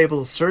where you're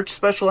able to search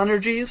special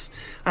energies.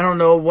 I don't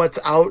know what's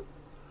out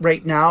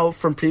right now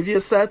from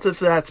previous sets, if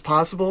that's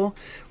possible.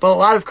 But a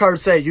lot of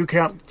cards say you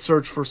can't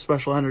search for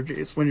special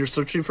energies when you're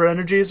searching for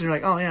energies, and you're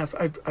like, oh yeah,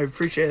 I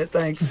appreciate it,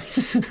 thanks.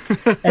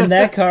 And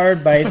that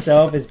card by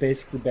itself is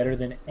basically better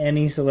than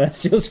any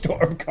Celestial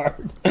Storm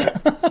card.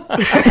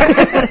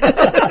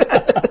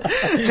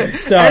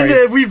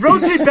 Sorry. And we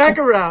rotate back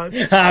around.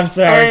 I'm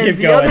sorry, and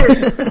keep going.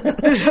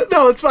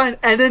 No, it's fine.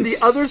 And then the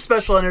other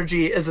special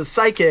energy is a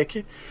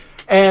Psychic.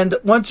 And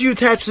once you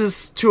attach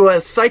this to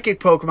a Psychic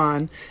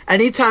Pokemon,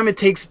 anytime it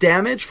takes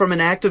damage from an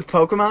active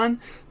Pokemon,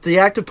 the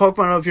active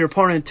Pokemon of your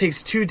opponent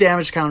takes 2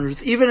 damage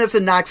counters, even if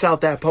it knocks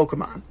out that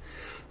Pokemon.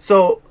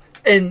 So,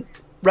 in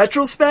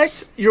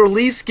retrospect, you're at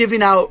least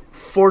giving out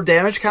 4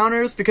 damage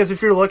counters, because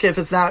if you're looking, if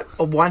it's not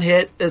a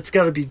 1-hit, it's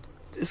gonna be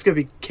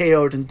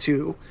KO'd in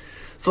 2.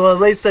 So at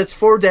least that's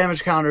 4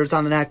 damage counters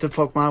on an active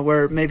Pokemon,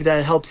 where maybe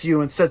that helps you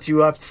and sets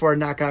you up for a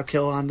knockout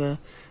kill on the,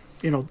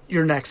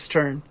 your next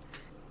turn.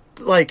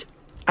 Like,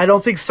 I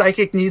don't think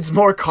Psychic needs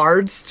more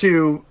cards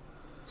to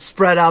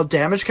spread out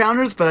damage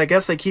counters, but I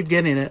guess they keep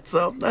getting it,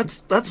 so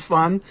that's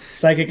fun.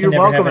 Psychic can You're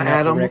never welcome, have enough,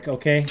 Adam. Rick,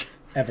 okay?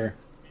 Ever.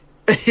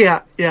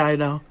 yeah, I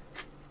know.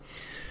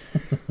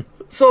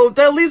 So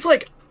that leads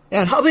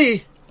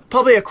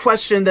probably a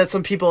question that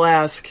some people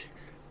ask.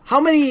 How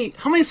many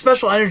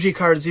special energy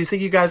cards do you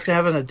think you guys can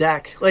have in a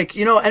deck? Like,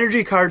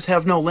 energy cards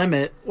have no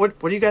limit. What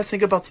do you guys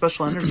think about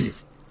special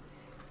energies?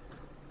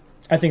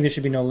 I think there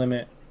should be no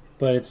limit,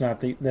 but that's not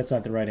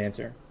the right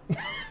answer.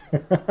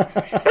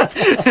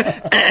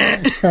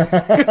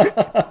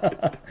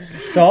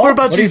 Saul, what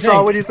about you,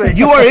 Saul? What do you think?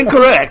 You are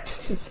incorrect.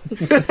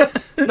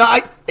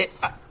 No,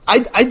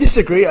 I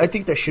disagree. I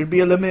think there should be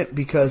a limit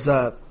because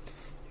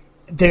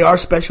they are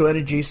special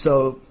energies.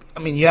 So, I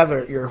mean, you have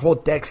your whole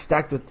deck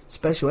stacked with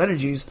special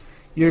energies.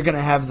 You're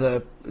gonna have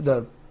the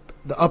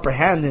upper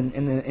hand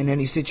in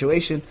any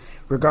situation,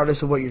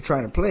 regardless of what you're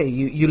trying to play.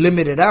 You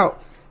limit it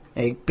out.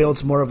 It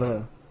builds more of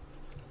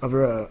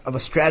a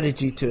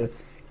strategy to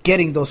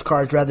getting those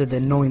cards rather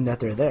than knowing that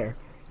they're there.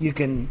 You're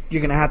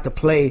gonna have to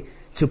play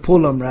to pull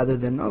them rather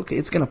than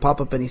it's gonna pop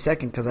up any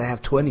second because I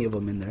have 20 of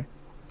them in there.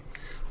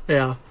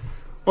 Yeah.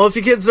 Well, if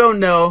you kids don't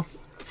know,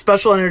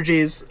 special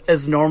energies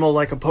is normal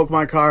like a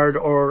Pokemon card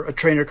or a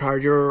trainer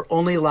card. You're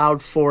only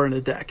allowed 4 in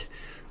a deck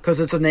because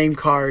it's a name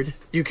card.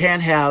 You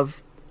can't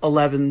have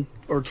 11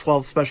 or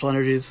 12 special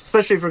energies,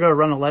 especially if you're going to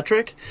run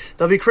electric.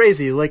 That'll be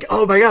crazy. Like,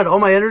 oh my god, all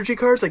my energy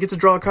cards, I get to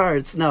draw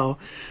cards. No.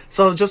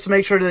 So just to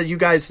make sure that you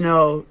guys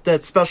know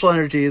that special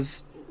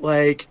energies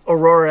like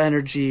Aurora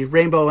Energy,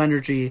 Rainbow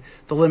Energy,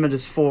 the limit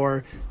is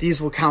 4. These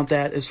will count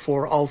that as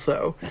 4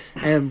 also.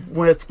 And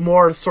with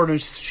more Sword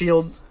and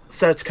Shield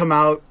sets come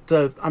out,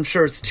 I'm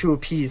sure it's 2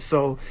 apiece.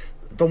 So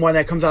the one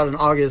that comes out in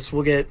August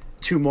will get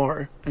 2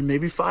 more, and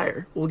maybe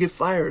Fire. We'll get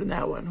Fire in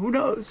that one. Who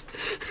knows?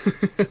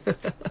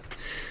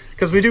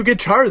 Because we do get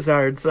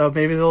Charizard, so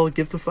maybe they'll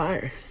give the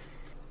Fire.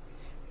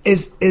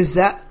 Is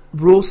that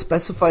rule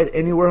specified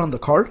anywhere on the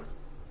card?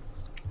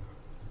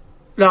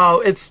 No,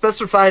 it's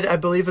specified, I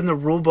believe, in the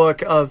rule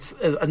book of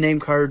a name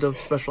card of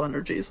special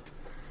energies.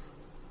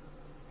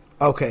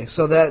 Okay,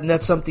 so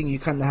that's something you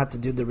kind of have to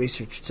do the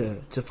research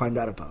to find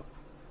out about.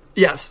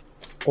 Yes.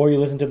 Or you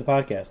listen to the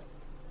podcast.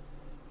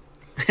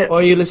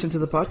 Or you listen to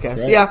the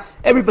podcast. Right. Yeah,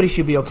 everybody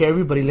should be okay.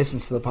 Everybody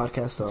listens to the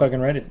podcast. So Fucking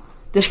Reddit.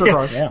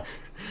 disregard. Yeah.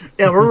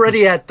 Yeah, we're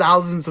already at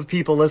thousands of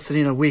people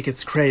listening a week.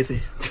 It's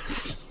crazy.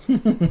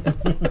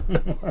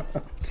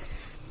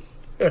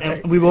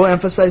 And we will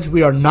emphasize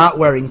we are not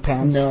wearing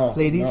pants, No,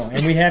 ladies. no.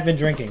 And we have been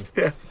drinking.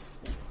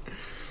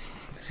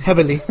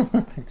 Heavily.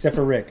 Except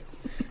for Rick.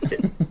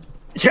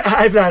 Yeah,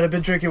 I've not. I've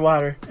been drinking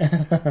water.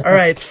 All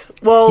right.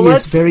 Well, He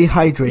let's is very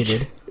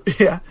hydrated.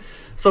 Yeah.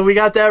 So we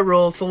got that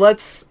rule. So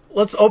let's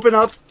open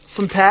up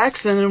some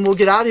packs and then we'll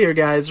get out of here,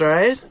 guys. All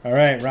right. All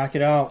right, rock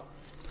it out.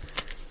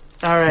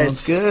 All right.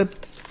 Sounds good.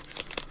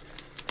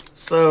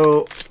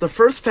 So the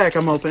first pack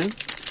I'm open.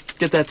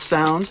 Get that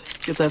sound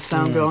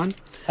going.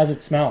 How's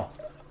it smell?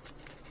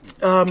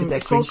 Get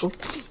that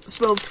It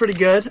smells pretty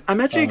good. I'm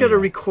actually going to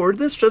record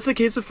this just in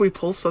case if we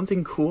pull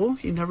something cool.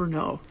 You never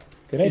know.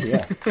 Good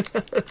idea.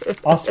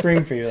 I'll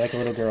scream for you like a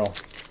little girl.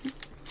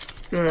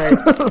 All right.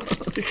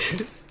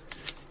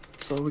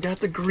 So we got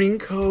the green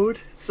code.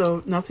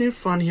 So nothing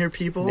fun here,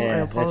 people. I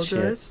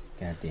apologize.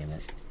 God damn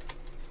it.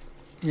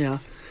 Yeah.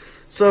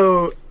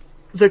 So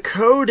the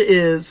code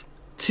is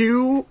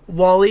 2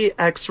 Wally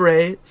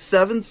X-Ray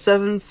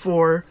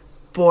 774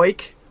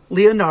 Boyk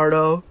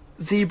Leonardo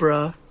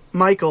Zebra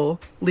Michael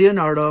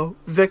Leonardo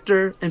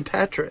Victor and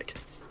Patrick.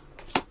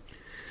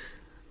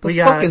 The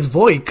fuck is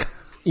Voik?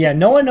 Yeah,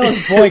 no one knows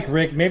Boyk,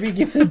 Rick. Maybe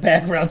give the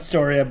background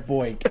story of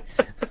Boyk.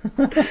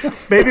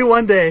 Maybe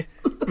one day.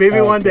 Maybe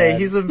Oh, one day.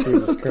 God. He's a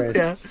Jesus Christ.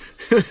 Yeah.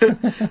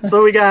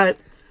 So we got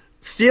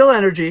Steel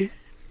Energy,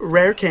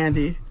 Rare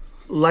Candy,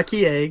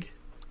 Lucky Egg,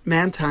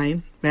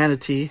 Mantine,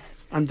 Manatee,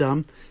 I'm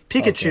dumb,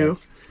 Pikachu,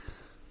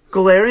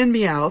 Galarian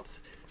Meowth,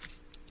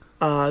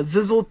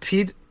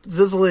 Zizzleped,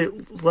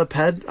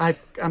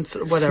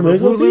 whatever,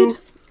 Wooloo.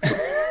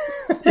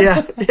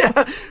 yeah,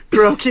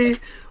 Grookey.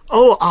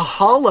 Oh, a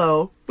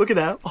holo. Look at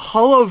that. A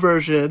holo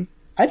version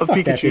I'd of fuck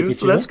that Pikachu,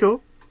 so that's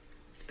cool.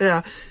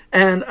 Yeah.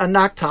 And a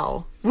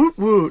Noctowl. Woot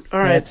woot. All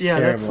right. That's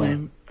That's terrible.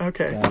 lame.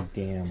 Okay. God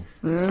damn.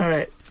 All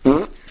right.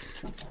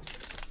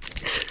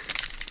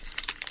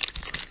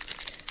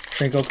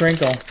 Crinkle,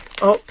 crinkle.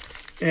 Oh,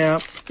 yeah.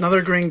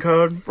 Another green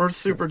code. We're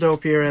super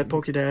dope here at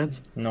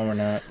Pokedads. No, we're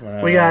not.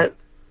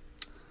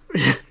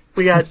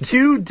 We got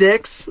 2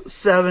 Dicks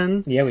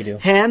 7. Yeah, we do.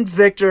 Hand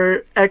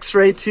Victor,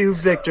 X-Ray 2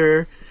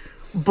 Victor,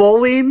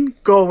 Bowling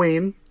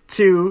Going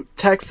to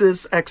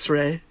Texas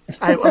X-Ray.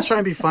 I was trying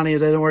to be funny. It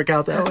didn't work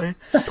out that way.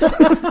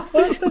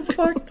 What the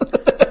fuck?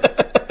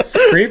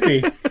 It's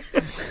creepy.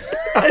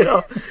 I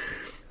know.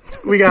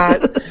 We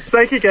got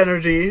Psychic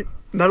Energy,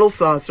 Metal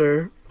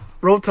Saucer,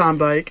 Rotom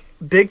Bike,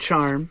 Big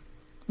Charm,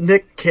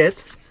 Nick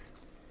Kit,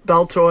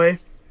 Beltoy,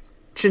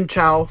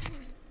 Chinchou,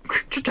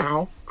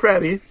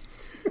 Krabby,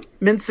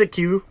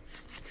 Minsecue.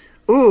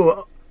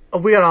 Ooh,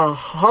 we got a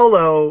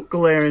holo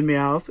Galarian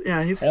Meowth.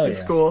 Yeah, he's yeah.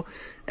 cool.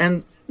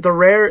 And the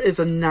rare is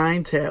a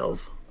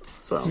Ninetales.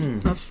 So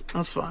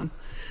that's fun.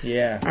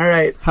 Yeah. All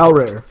right. How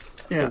rare?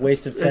 Yeah. A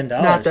waste of $10.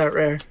 Not that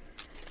rare.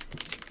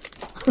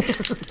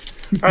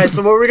 All right,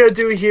 so what we're gonna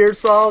do here,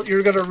 Saul,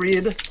 you're gonna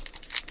read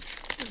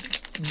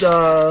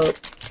the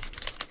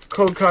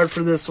code card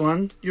for this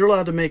one. You're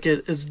allowed to make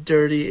it as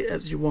dirty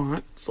as you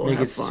want. So Make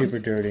have it fun. super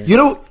dirty. You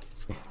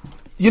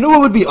know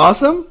what would be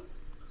awesome?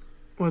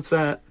 What's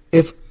that?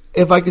 If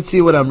I could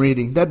see what I'm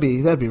reading, that'd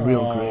be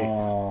real great.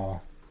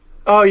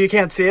 Oh, you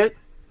can't see it?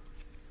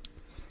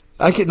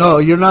 I can. No,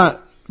 you're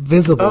not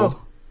visible.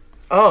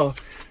 Oh.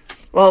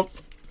 Well,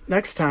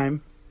 next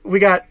time we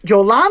got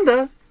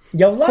Yolanda.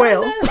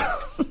 Quail.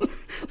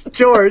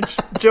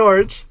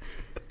 George.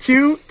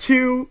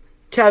 22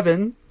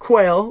 Kevin.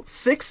 Quail.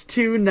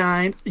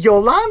 629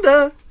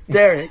 Yolanda.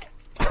 Derek.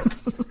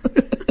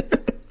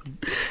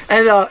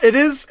 And it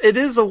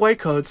is a white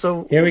code,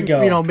 so here we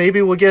go. You know,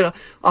 maybe we'll get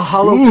a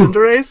hollow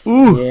Cinderace.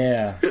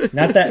 Yeah,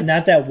 not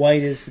that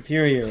white is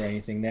superior or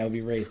anything. That would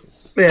be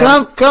racist.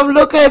 Yeah. Come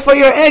look out for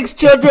your eggs,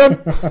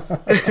 children.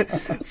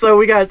 So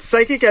we got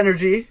Psychic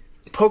Energy,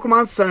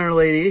 Pokemon Center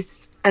Lady,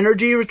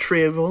 Energy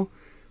Retrieval,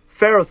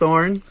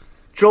 Ferrothorn,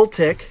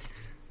 Joltik,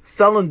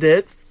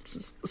 Salandit,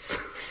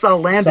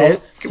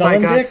 Salandit,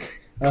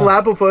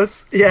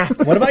 Calabopus, yeah.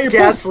 What about your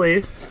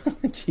Ghastly?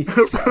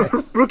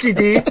 Rookie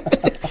D.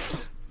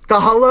 The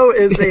hollow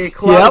is a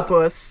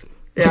Calabopus.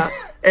 Yeah.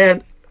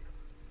 And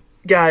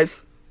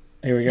guys.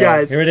 Here we go.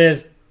 Guys. Here it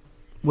is.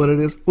 What it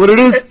is?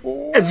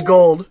 It's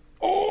gold.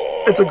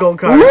 It's a gold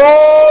card. Woo!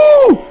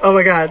 Oh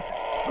my god.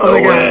 Oh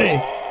my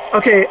god.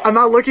 Okay, I'm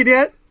not looking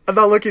yet. I'm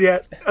trying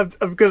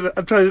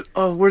to.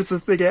 Oh, where's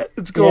this thing at?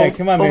 It's gold. Yeah,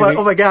 come on, oh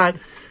baby. my god.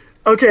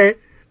 Okay.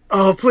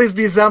 Oh, please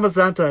be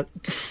Zamazenta.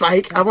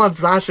 Psych. I want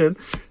Zacian.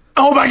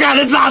 Oh my god,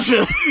 it's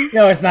Zacian.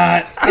 No, it's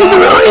not. Is it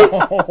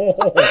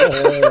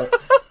really?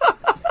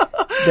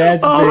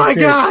 That's oh my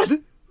big god. fish.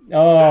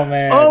 Oh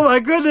man. Oh my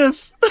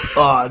goodness.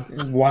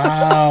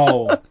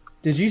 Wow.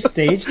 Did you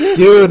stage this?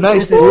 Dude,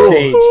 nice pool.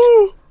 Staged.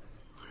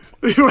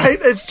 Right?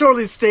 It's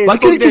totally staged. Why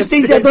couldn't you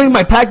stage that during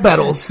my pack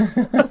battles?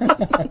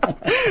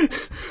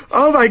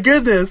 Oh my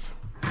goodness.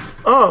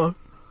 Oh.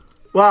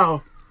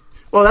 Wow.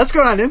 Well, that's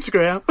going on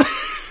Instagram.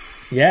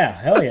 Yeah,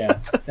 hell yeah.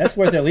 That's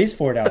worth at least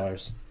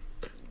 $4.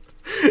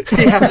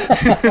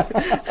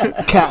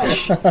 Yeah.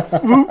 Cash.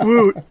 Woot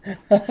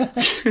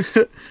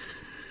woot.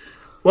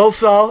 Well,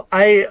 Saul,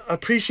 I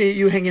appreciate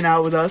you hanging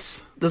out with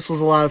us. This was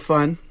a lot of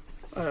fun.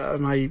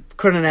 I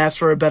couldn't ask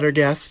for a better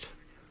guest.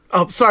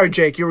 Oh, sorry,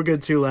 Jake. You were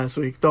good too last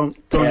week. Don't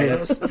hate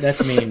us.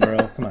 That's mean,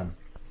 bro. Come on.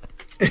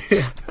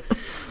 Yeah.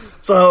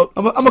 So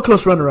I'm a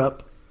close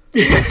runner-up.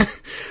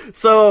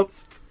 So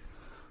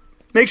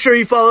make sure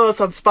you follow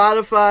us on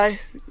Spotify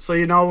so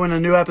you know when a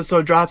new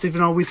episode drops.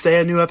 Even though we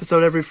say a new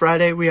episode every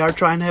Friday, we are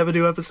trying to have a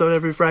new episode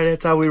every Friday.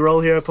 That's how we roll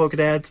here at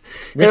Pokedads.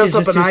 Hit us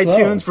up on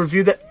iTunes.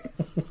 Review that.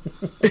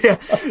 Yeah,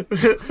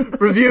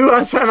 review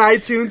us on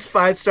iTunes.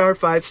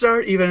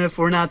 5-star. Even if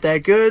we're not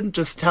that good,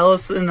 just tell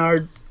us in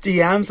our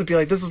DMs and be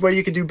like, "This is where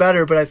you could do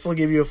better," but I still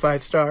give you a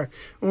 5-star.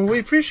 Well, we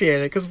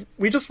appreciate it because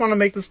we just want to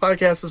make this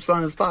podcast as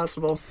fun as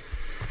possible.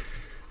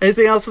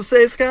 Anything else to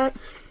say, Scott?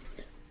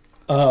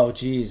 Oh,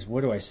 geez,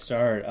 where do I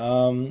start?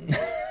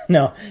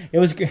 No, it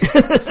was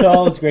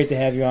Saul. It's great to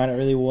have you on. It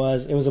really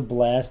was. It was a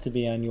blast to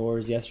be on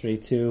yours yesterday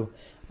too.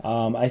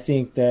 I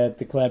think that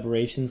the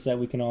collaborations that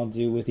we can all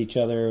do with each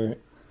other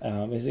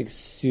is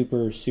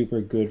super, super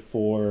good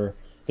for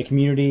the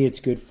community. It's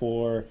good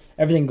for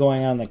everything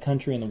going on in the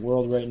country and the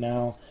world right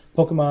now.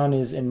 Pokemon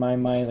is, in my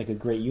mind, like a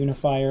great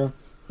unifier.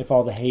 If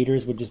all the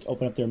haters would just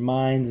open up their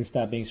minds and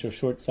stop being so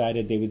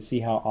short-sighted, they would see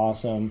how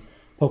awesome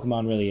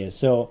Pokemon really is.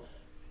 So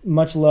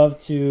much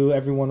love to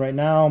everyone right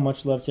now.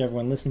 Much love to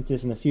everyone listening to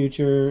this in the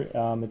future.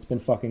 It's been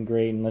fucking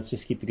great, and let's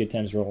just keep the good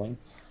times rolling.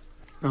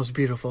 That was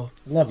beautiful.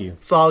 Love you.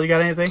 Saul, you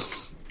got anything?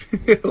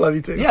 Love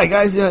you too. Yeah,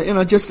 guys,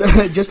 just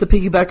to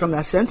piggyback on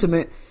that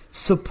sentiment,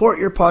 support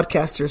your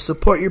podcasters,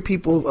 support your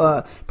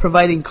people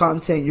providing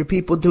content, your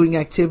people doing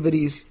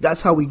activities.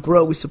 That's how we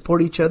grow. We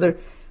support each other.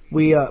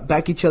 We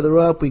back each other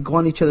up. We go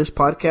on each other's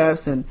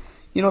podcasts. And,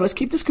 let's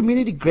keep this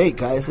community great,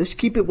 guys. Let's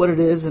keep it what it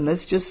is. And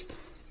let's just,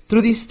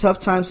 through these tough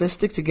times, let's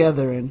stick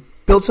together and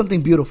build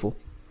something beautiful.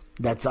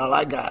 That's all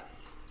I got.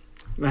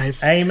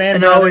 Nice. Amen.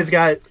 And I always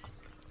got...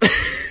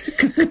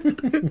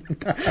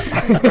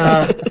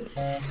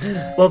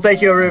 well,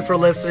 thank you everyone for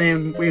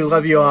listening. We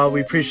love you all.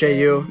 We appreciate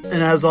you.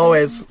 And as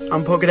always,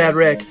 I'm Pokedad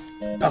Rick.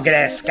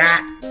 Pokedad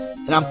Scott.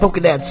 And I'm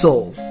Pokedad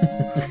Soul.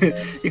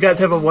 You guys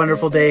have a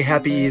wonderful day.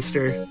 Happy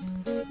Easter.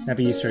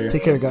 Happy Easter.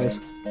 Take care,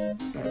 guys. All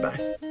right, bye.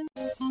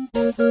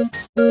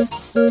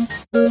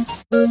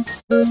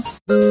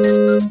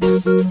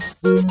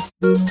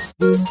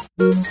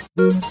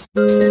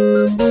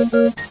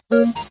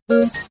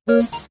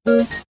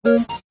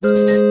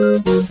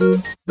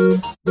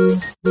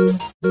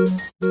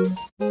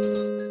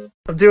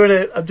 I'm doing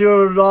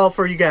it all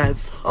for you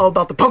guys. All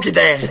about the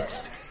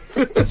Pokedance.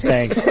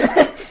 Thanks.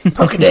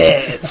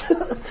 Pokedance.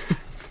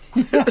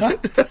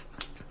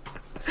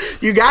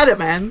 You got it,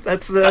 man.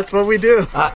 That's what we do.